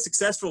became so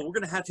successful. We're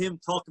going to have him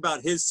talk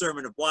about his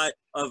sermon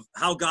of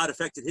how God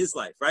affected his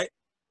life. Right.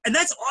 And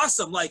that's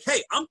awesome. Like,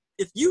 hey,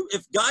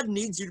 if God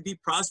needs you to be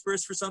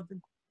prosperous for something,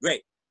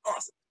 great.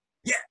 Awesome.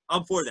 Yeah,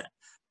 I'm for that.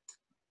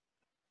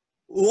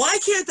 Why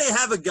can't they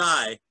have a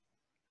guy?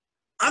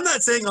 I'm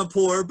not saying I'm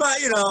poor, but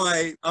you know,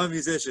 I'm a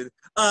musician.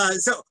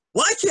 So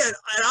why can't,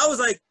 and I was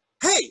like,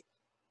 hey,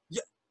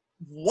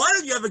 why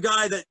don't you have a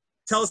guy that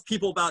tells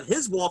people about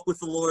his walk with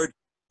the Lord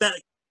that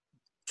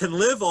can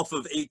live off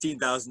of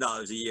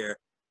 $18,000 a year?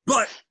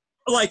 But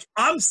like,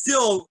 I'm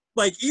still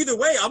like, either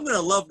way, I'm going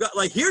to love God.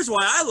 Like, here's why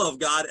I love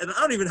God. And I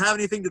don't even have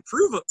anything to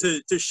prove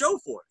to show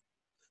for it.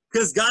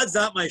 Because God's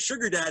not my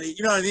sugar daddy.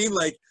 You know what I mean?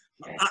 Like,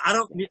 I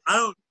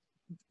don't,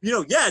 you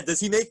know, yeah. Does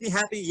he make me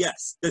happy?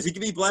 Yes. Does he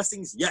give me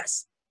blessings?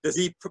 Yes. Does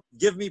he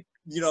give me,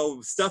 you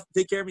know, stuff to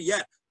take care of me?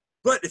 Yeah.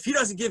 But if he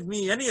doesn't give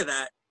me any of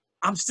that,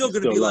 I'm still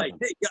going to be like,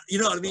 hey, you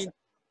know what I mean?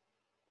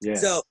 Yeah.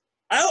 So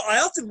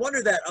I often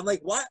wonder that. I'm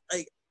like, why?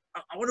 Like,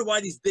 I wonder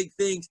why these big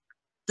things,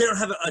 they don't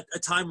have a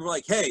time where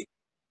like, hey,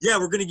 yeah,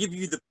 we're going to give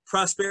you the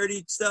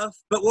prosperity stuff,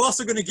 but we're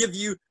also going to give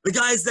you the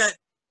guys that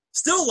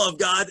still love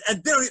God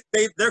and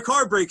their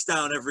car breaks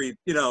down every,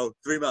 you know,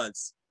 3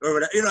 months or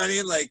whatever. You know what I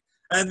mean? Like,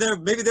 and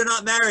maybe they're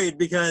not married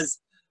because,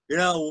 you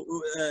know,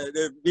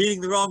 they're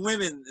meeting the wrong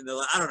women. And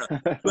I don't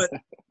know. But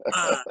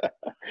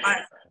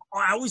I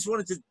always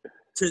wanted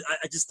to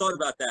I just thought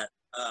about that.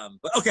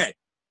 But okay.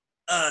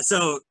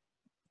 So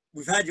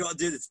we've had you all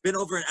do this. It's been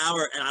over an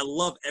hour and I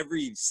love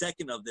every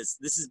second of this.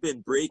 This has been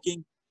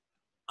breaking.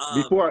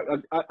 Before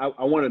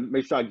I want to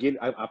make sure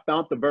I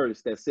found the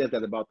verse that says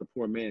that about the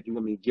poor man. If you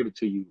want me to give it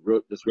to you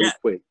real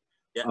quick.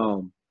 Yeah.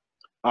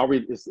 I'll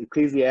read it's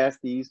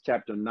Ecclesiastes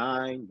chapter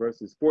 9,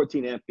 verses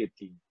 14 and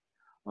 15.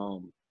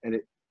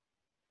 And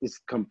it's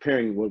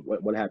comparing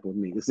what happened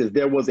with me. It says,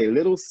 there was a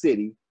little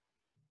city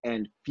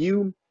and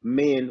few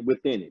men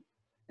within it.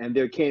 And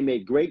there came a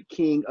great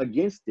king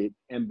against it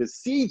and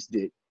besieged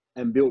it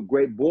and built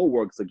great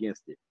bulwarks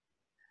against it.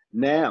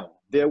 Now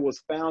there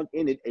was found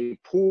in it a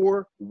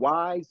poor,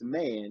 wise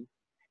man,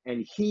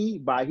 and he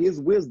by his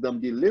wisdom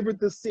delivered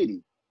the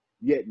city.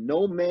 Yet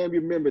no man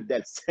remembered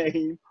that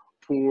same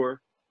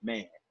poor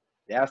man.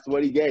 That's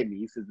what he gave me.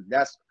 He says,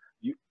 that's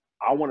you.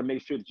 I want to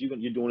make sure that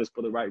you're doing this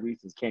for the right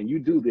reasons. Can you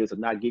do this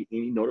and not get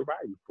any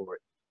notoriety for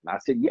it? And I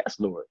said, yes,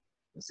 Lord.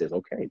 And says,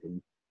 okay,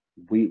 then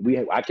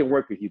I can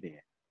work with you then.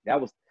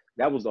 That was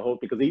the whole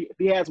thing. Because if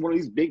he has one of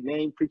these big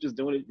name preachers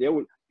doing it, they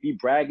would be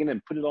bragging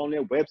and put it on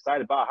their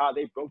website about how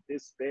they broke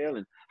this spell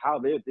and how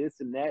they're this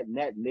and that and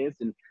that and this,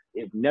 and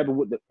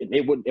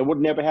it would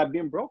never have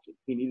been broken.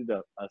 He needed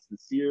a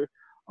sincere,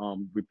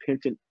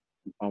 repentant,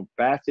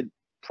 fasted,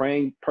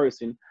 praying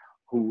person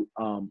who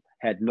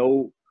had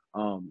no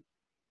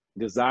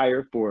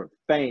desire for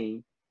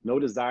fame, no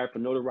desire for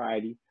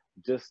notoriety,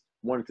 just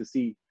wanted to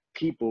see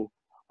people,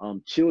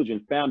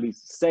 children,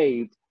 families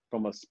saved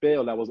from a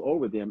spell that was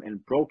over them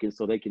and broken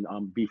so they can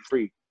be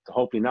free to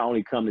hopefully not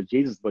only come to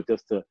Jesus, but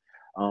just to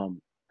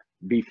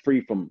be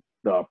free from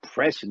the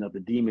oppression of the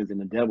demons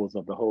and the devils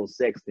of the whole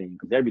sex thing,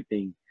 because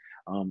everything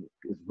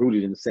is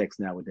rooted in the sex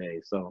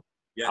nowadays. So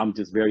yeah. I'm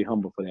just very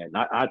humble for that. And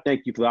I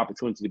thank you for the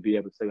opportunity to be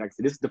able to say, like I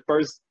said, this is the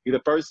first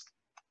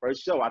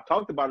show. I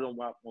talked about it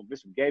on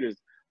Bishop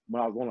Gators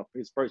when I was on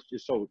his first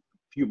show a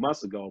few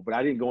months ago, but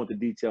I didn't go into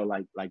detail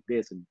like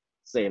this and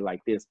say it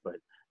like this. But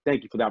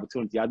thank you for the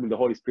opportunity. I think the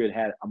Holy Spirit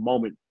had a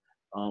moment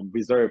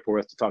reserved for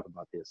us to talk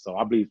about this. So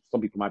I believe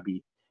some people might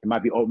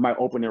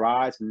open their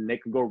eyes and they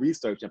can go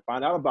research and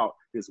find out about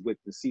this with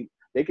and see.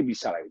 They can be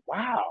shot like,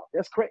 wow,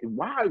 that's crazy.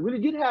 Wow, it really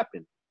did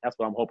happen. That's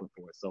what I'm hoping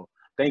for. So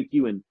thank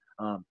you, and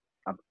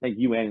thank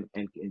you and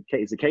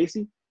is it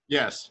Casey?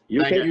 Yes.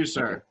 Thank you,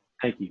 sir. Okay.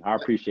 Thank you. I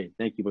appreciate it.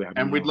 Thank you for having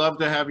me. And we'd love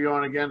to have you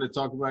on again to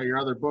talk about your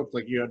other book,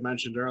 like you had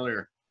mentioned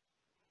earlier.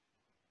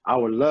 I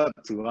would love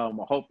to.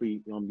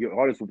 Hopefully, your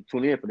audience will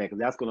tune in for that, because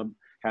that's going to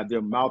have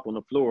their mouth on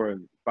the floor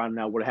and finding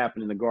out what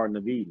happened in the Garden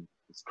of Eden.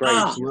 It's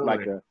crazy.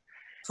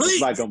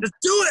 Please, let's do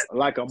it.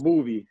 Like a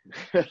movie.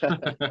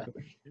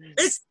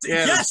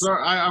 Yes. So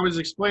I was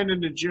explaining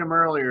to Jim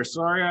earlier.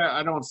 Sorry,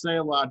 I don't say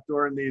a lot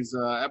during these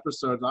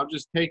episodes. I'm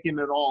just taking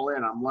it all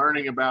in. I'm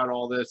learning about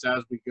all this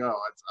as we go.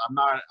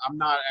 I'm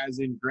not as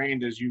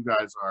ingrained as you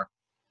guys are.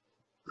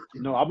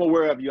 No, I'm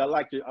aware of you. I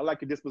like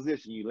your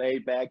disposition. You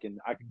laid back, and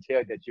I can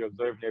tell that you're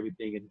observing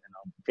everything and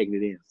I'm taking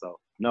it in. So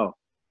no,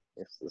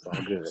 it's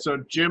all good. So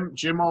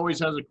Jim always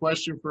has a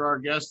question for our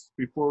guests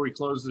before we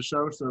close the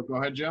show. So go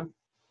ahead, Jim.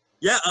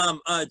 Yeah,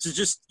 to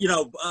just,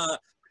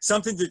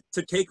 something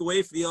to take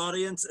away for the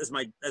audience, as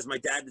my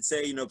dad would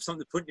say, something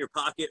to put in your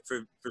pocket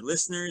for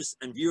listeners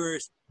and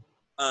viewers.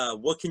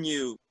 What's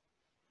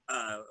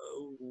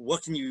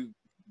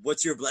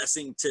your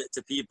blessing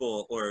to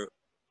people, or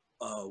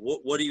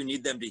what do you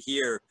need them to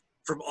hear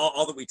from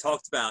all that we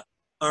talked about,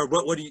 or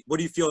what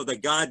do you feel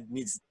that God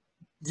needs,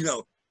 you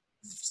know,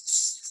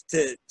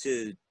 to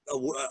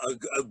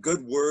a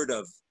good word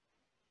of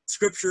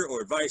scripture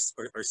or advice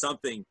or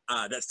something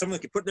that someone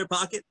can put in their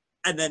pocket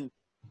and then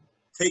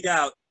take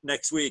out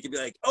next week and be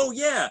like, oh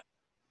yeah,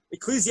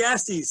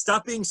 Ecclesiastes,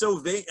 stop being so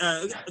vain.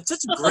 It's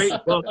such a great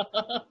book.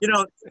 You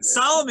know,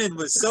 Solomon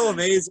was so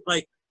amazing.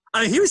 Like,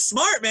 I mean, he was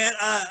smart, man.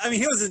 I mean,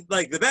 he wasn't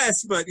like the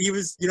best, but he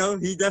was, you know,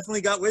 he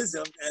definitely got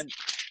wisdom. And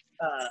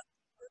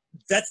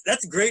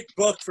that's a great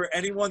book for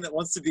anyone that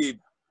wants to be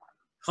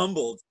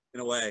humbled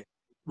in a way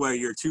where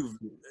you're too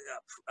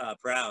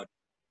proud.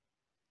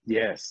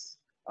 Yes.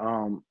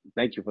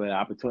 Thank you for that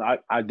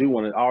opportunity. I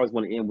always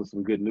want to end with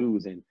some good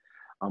news, and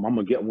I'm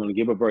want to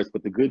give a verse,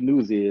 but the good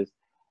news is,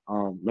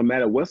 no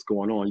matter what's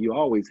going on, you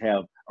always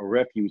have a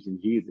refuge in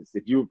Jesus.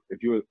 If you're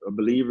a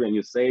believer and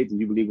you're saved and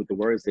you believe what the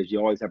word says, you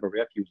always have a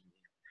refuge in him.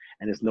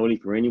 And there's no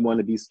need for anyone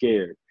to be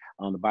scared.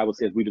 The Bible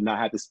says we do not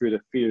have the spirit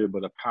of fear,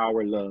 but a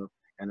power, love,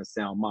 and a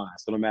sound mind.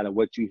 So no matter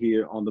what you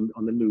hear on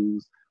the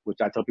news, which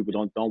I tell people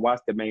don't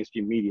watch the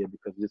mainstream media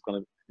because it's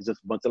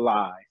just a bunch of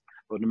lies.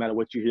 But no matter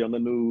what you hear on the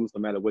news,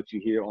 no matter what you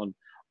hear on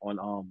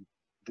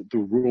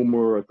through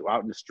rumor or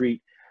out in the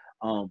street,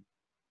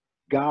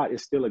 God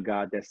is still a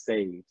God that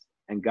saves.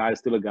 And God is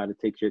still a God that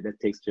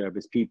takes care of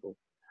his people.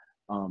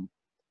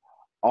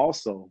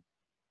 Also,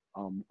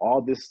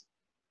 all this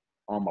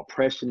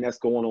oppression that's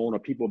going on, or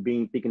people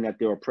thinking that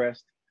they're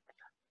oppressed,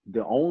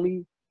 the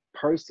only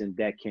person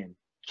that can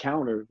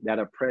counter that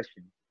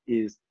oppression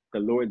is the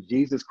Lord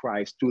Jesus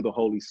Christ through the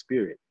Holy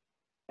Spirit.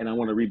 And I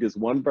want to read this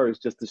one verse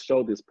just to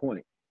show this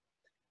point.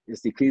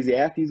 It's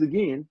Ecclesiastes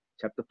again,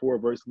 chapter 4,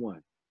 verse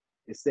 1.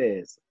 It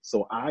says,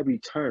 "So I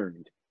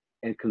returned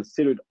and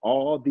considered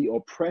all the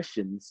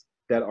oppressions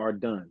that are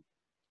done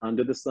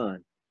under the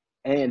sun,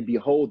 and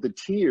behold the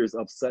tears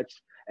of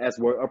such as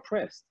were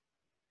oppressed,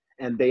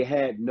 and they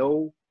had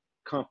no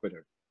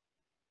comforter.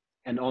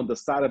 And on the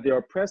side of their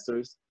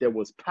oppressors there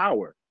was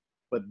power,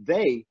 but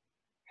they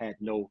had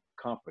no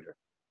comforter."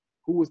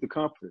 Who was the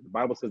comforter? The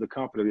Bible says the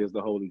comforter is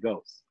the Holy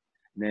Ghost.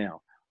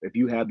 Now, if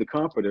you have the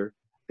comforter,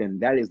 then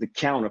that is the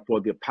counter for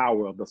the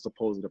power of the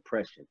supposed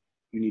oppression.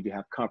 You need to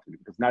have comfort.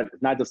 It's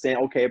not just saying,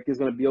 okay, everything's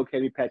going to be okay,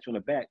 we pat you on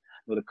the back.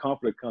 No, the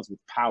comforter comes with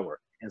power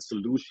and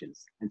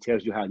solutions and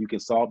tells you how you can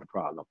solve the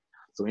problem.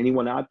 So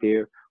anyone out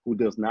there who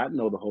does not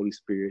know the Holy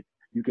Spirit,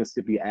 you can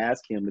simply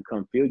ask him to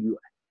come fill you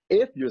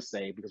if you're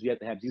saved, because you have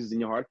to have Jesus in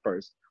your heart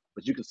first.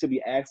 But you can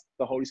simply ask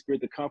the Holy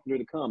Spirit, the comforter,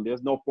 to come.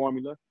 There's no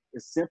formula.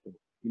 It's simple.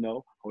 You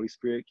know, Holy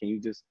Spirit, can you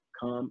just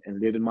come and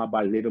live in my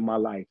body, live in my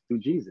life through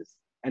Jesus?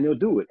 And he'll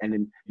do it. And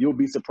then you'll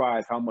be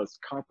surprised how much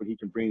comfort he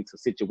can bring to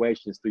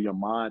situations through your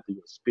mind, through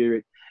your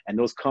spirit. And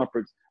those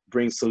comforts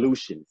bring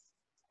solutions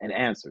and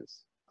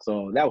answers.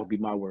 So that would be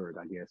my word,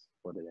 I guess,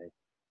 for today.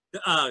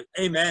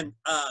 Amen.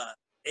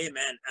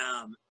 Amen.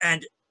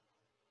 And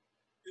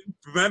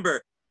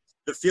remember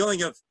the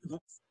feeling of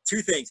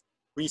two things.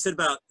 When you said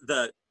about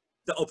the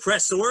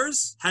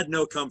oppressors had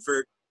no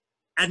comfort,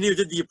 and neither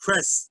did the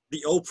oppressed,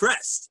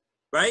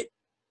 right?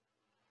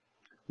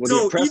 Well, so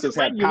the oppressors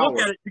had power.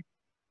 Look at it,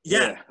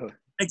 yeah.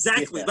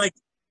 Exactly. Yeah. Like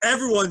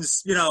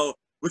everyone's, you know,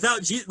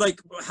 without Jesus,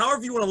 like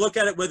however you want to look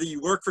at it, whether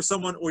you work for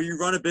someone or you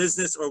run a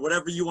business or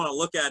whatever you want to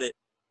look at it,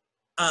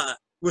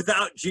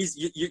 without Jesus,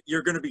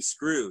 you're going to be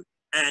screwed.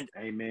 And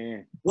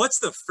amen. What's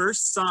the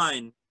first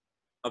sign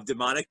of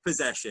demonic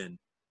possession?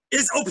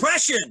 Is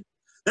oppression.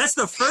 That's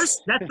the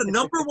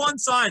number one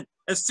sign.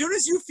 As soon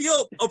as you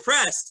feel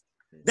oppressed,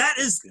 that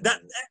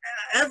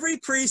every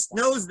priest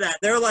knows that.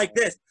 They're like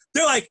this.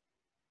 They're like,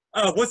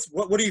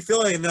 what are you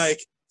feeling?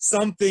 Like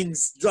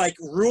something's like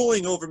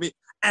ruling over me.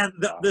 And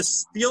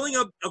this feeling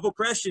of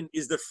oppression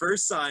is the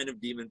first sign of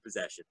demon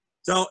possession.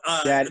 So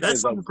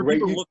that's something for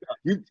people to look up.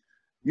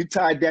 You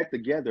tied that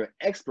together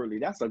expertly.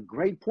 That's a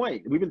great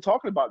point. We've been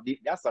talking about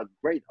that's a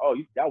great.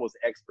 That was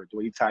expert the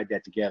way you tied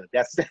that together.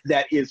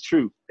 That is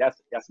true.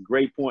 That's a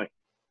great point.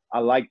 I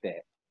like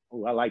that.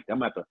 Oh, I like that. I'm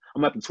gonna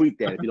have to tweet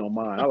that if you don't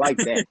mind. I like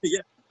that.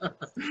 Yeah.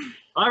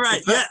 All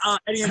right. Yeah,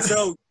 Eddie. And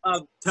so, why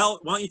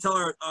don't you tell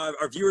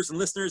our viewers and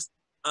listeners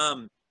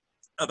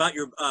about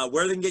your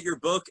where they can get your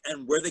book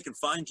and where they can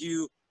find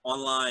you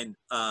online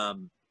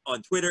on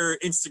Twitter,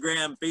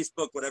 Instagram,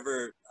 Facebook,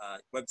 whatever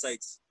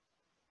websites.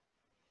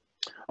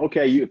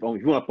 Okay, if you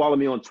want to follow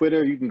me on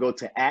Twitter, you can go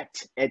to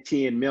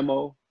 @Etienne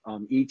Memo,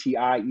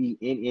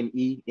 ETIENNEMEMO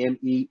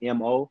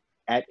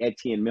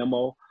 @Etienne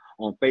Memo.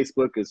 On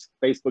Facebook is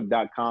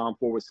facebook.com/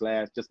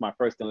 just my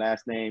first and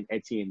last name,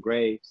 Etienne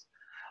Graves.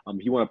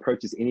 If you want to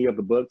purchase any of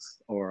the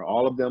books or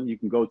all of them, you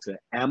can go to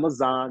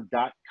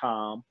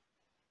amazon.com/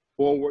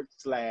 author/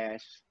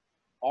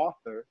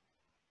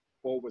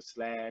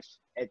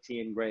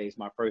 Etienne Graves,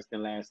 my first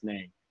and last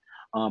name.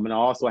 And I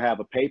also have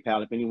a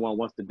PayPal if anyone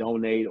wants to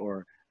donate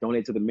to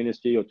the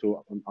ministry or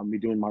to me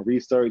doing my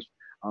research.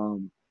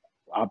 I'm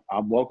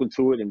welcome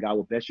to it, and God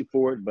will bless you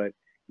for it. But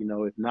you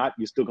know, if not,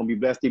 you're still gonna be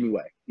blessed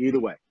anyway.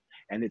 Either way,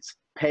 and it's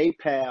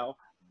paypal.me/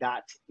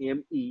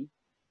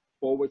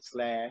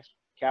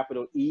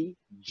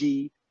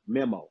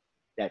 memo.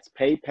 That's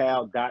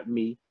paypal.me/EG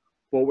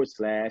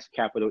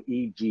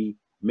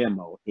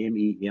memo,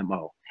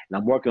 MEMO. And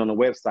I'm working on a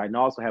website and I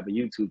also have a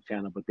YouTube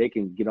channel, but they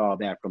can get all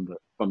that from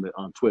the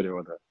on Twitter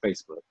or the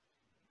Facebook.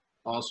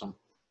 Awesome.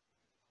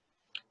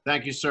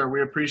 Thank you, sir.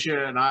 We appreciate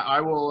it. And I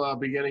will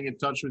be getting in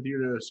touch with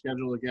you to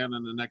schedule again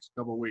in the next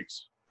couple of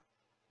weeks.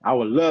 I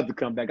would love to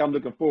come back. I'm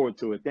looking forward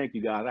to it. Thank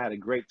you, guys. I had a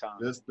great time.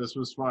 This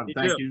was fun. Me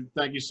Thank too. you.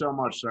 Thank you so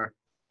much, sir.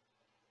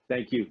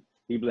 Thank you.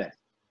 Be blessed.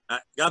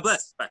 God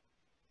bless. Bye.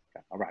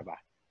 All right, bye.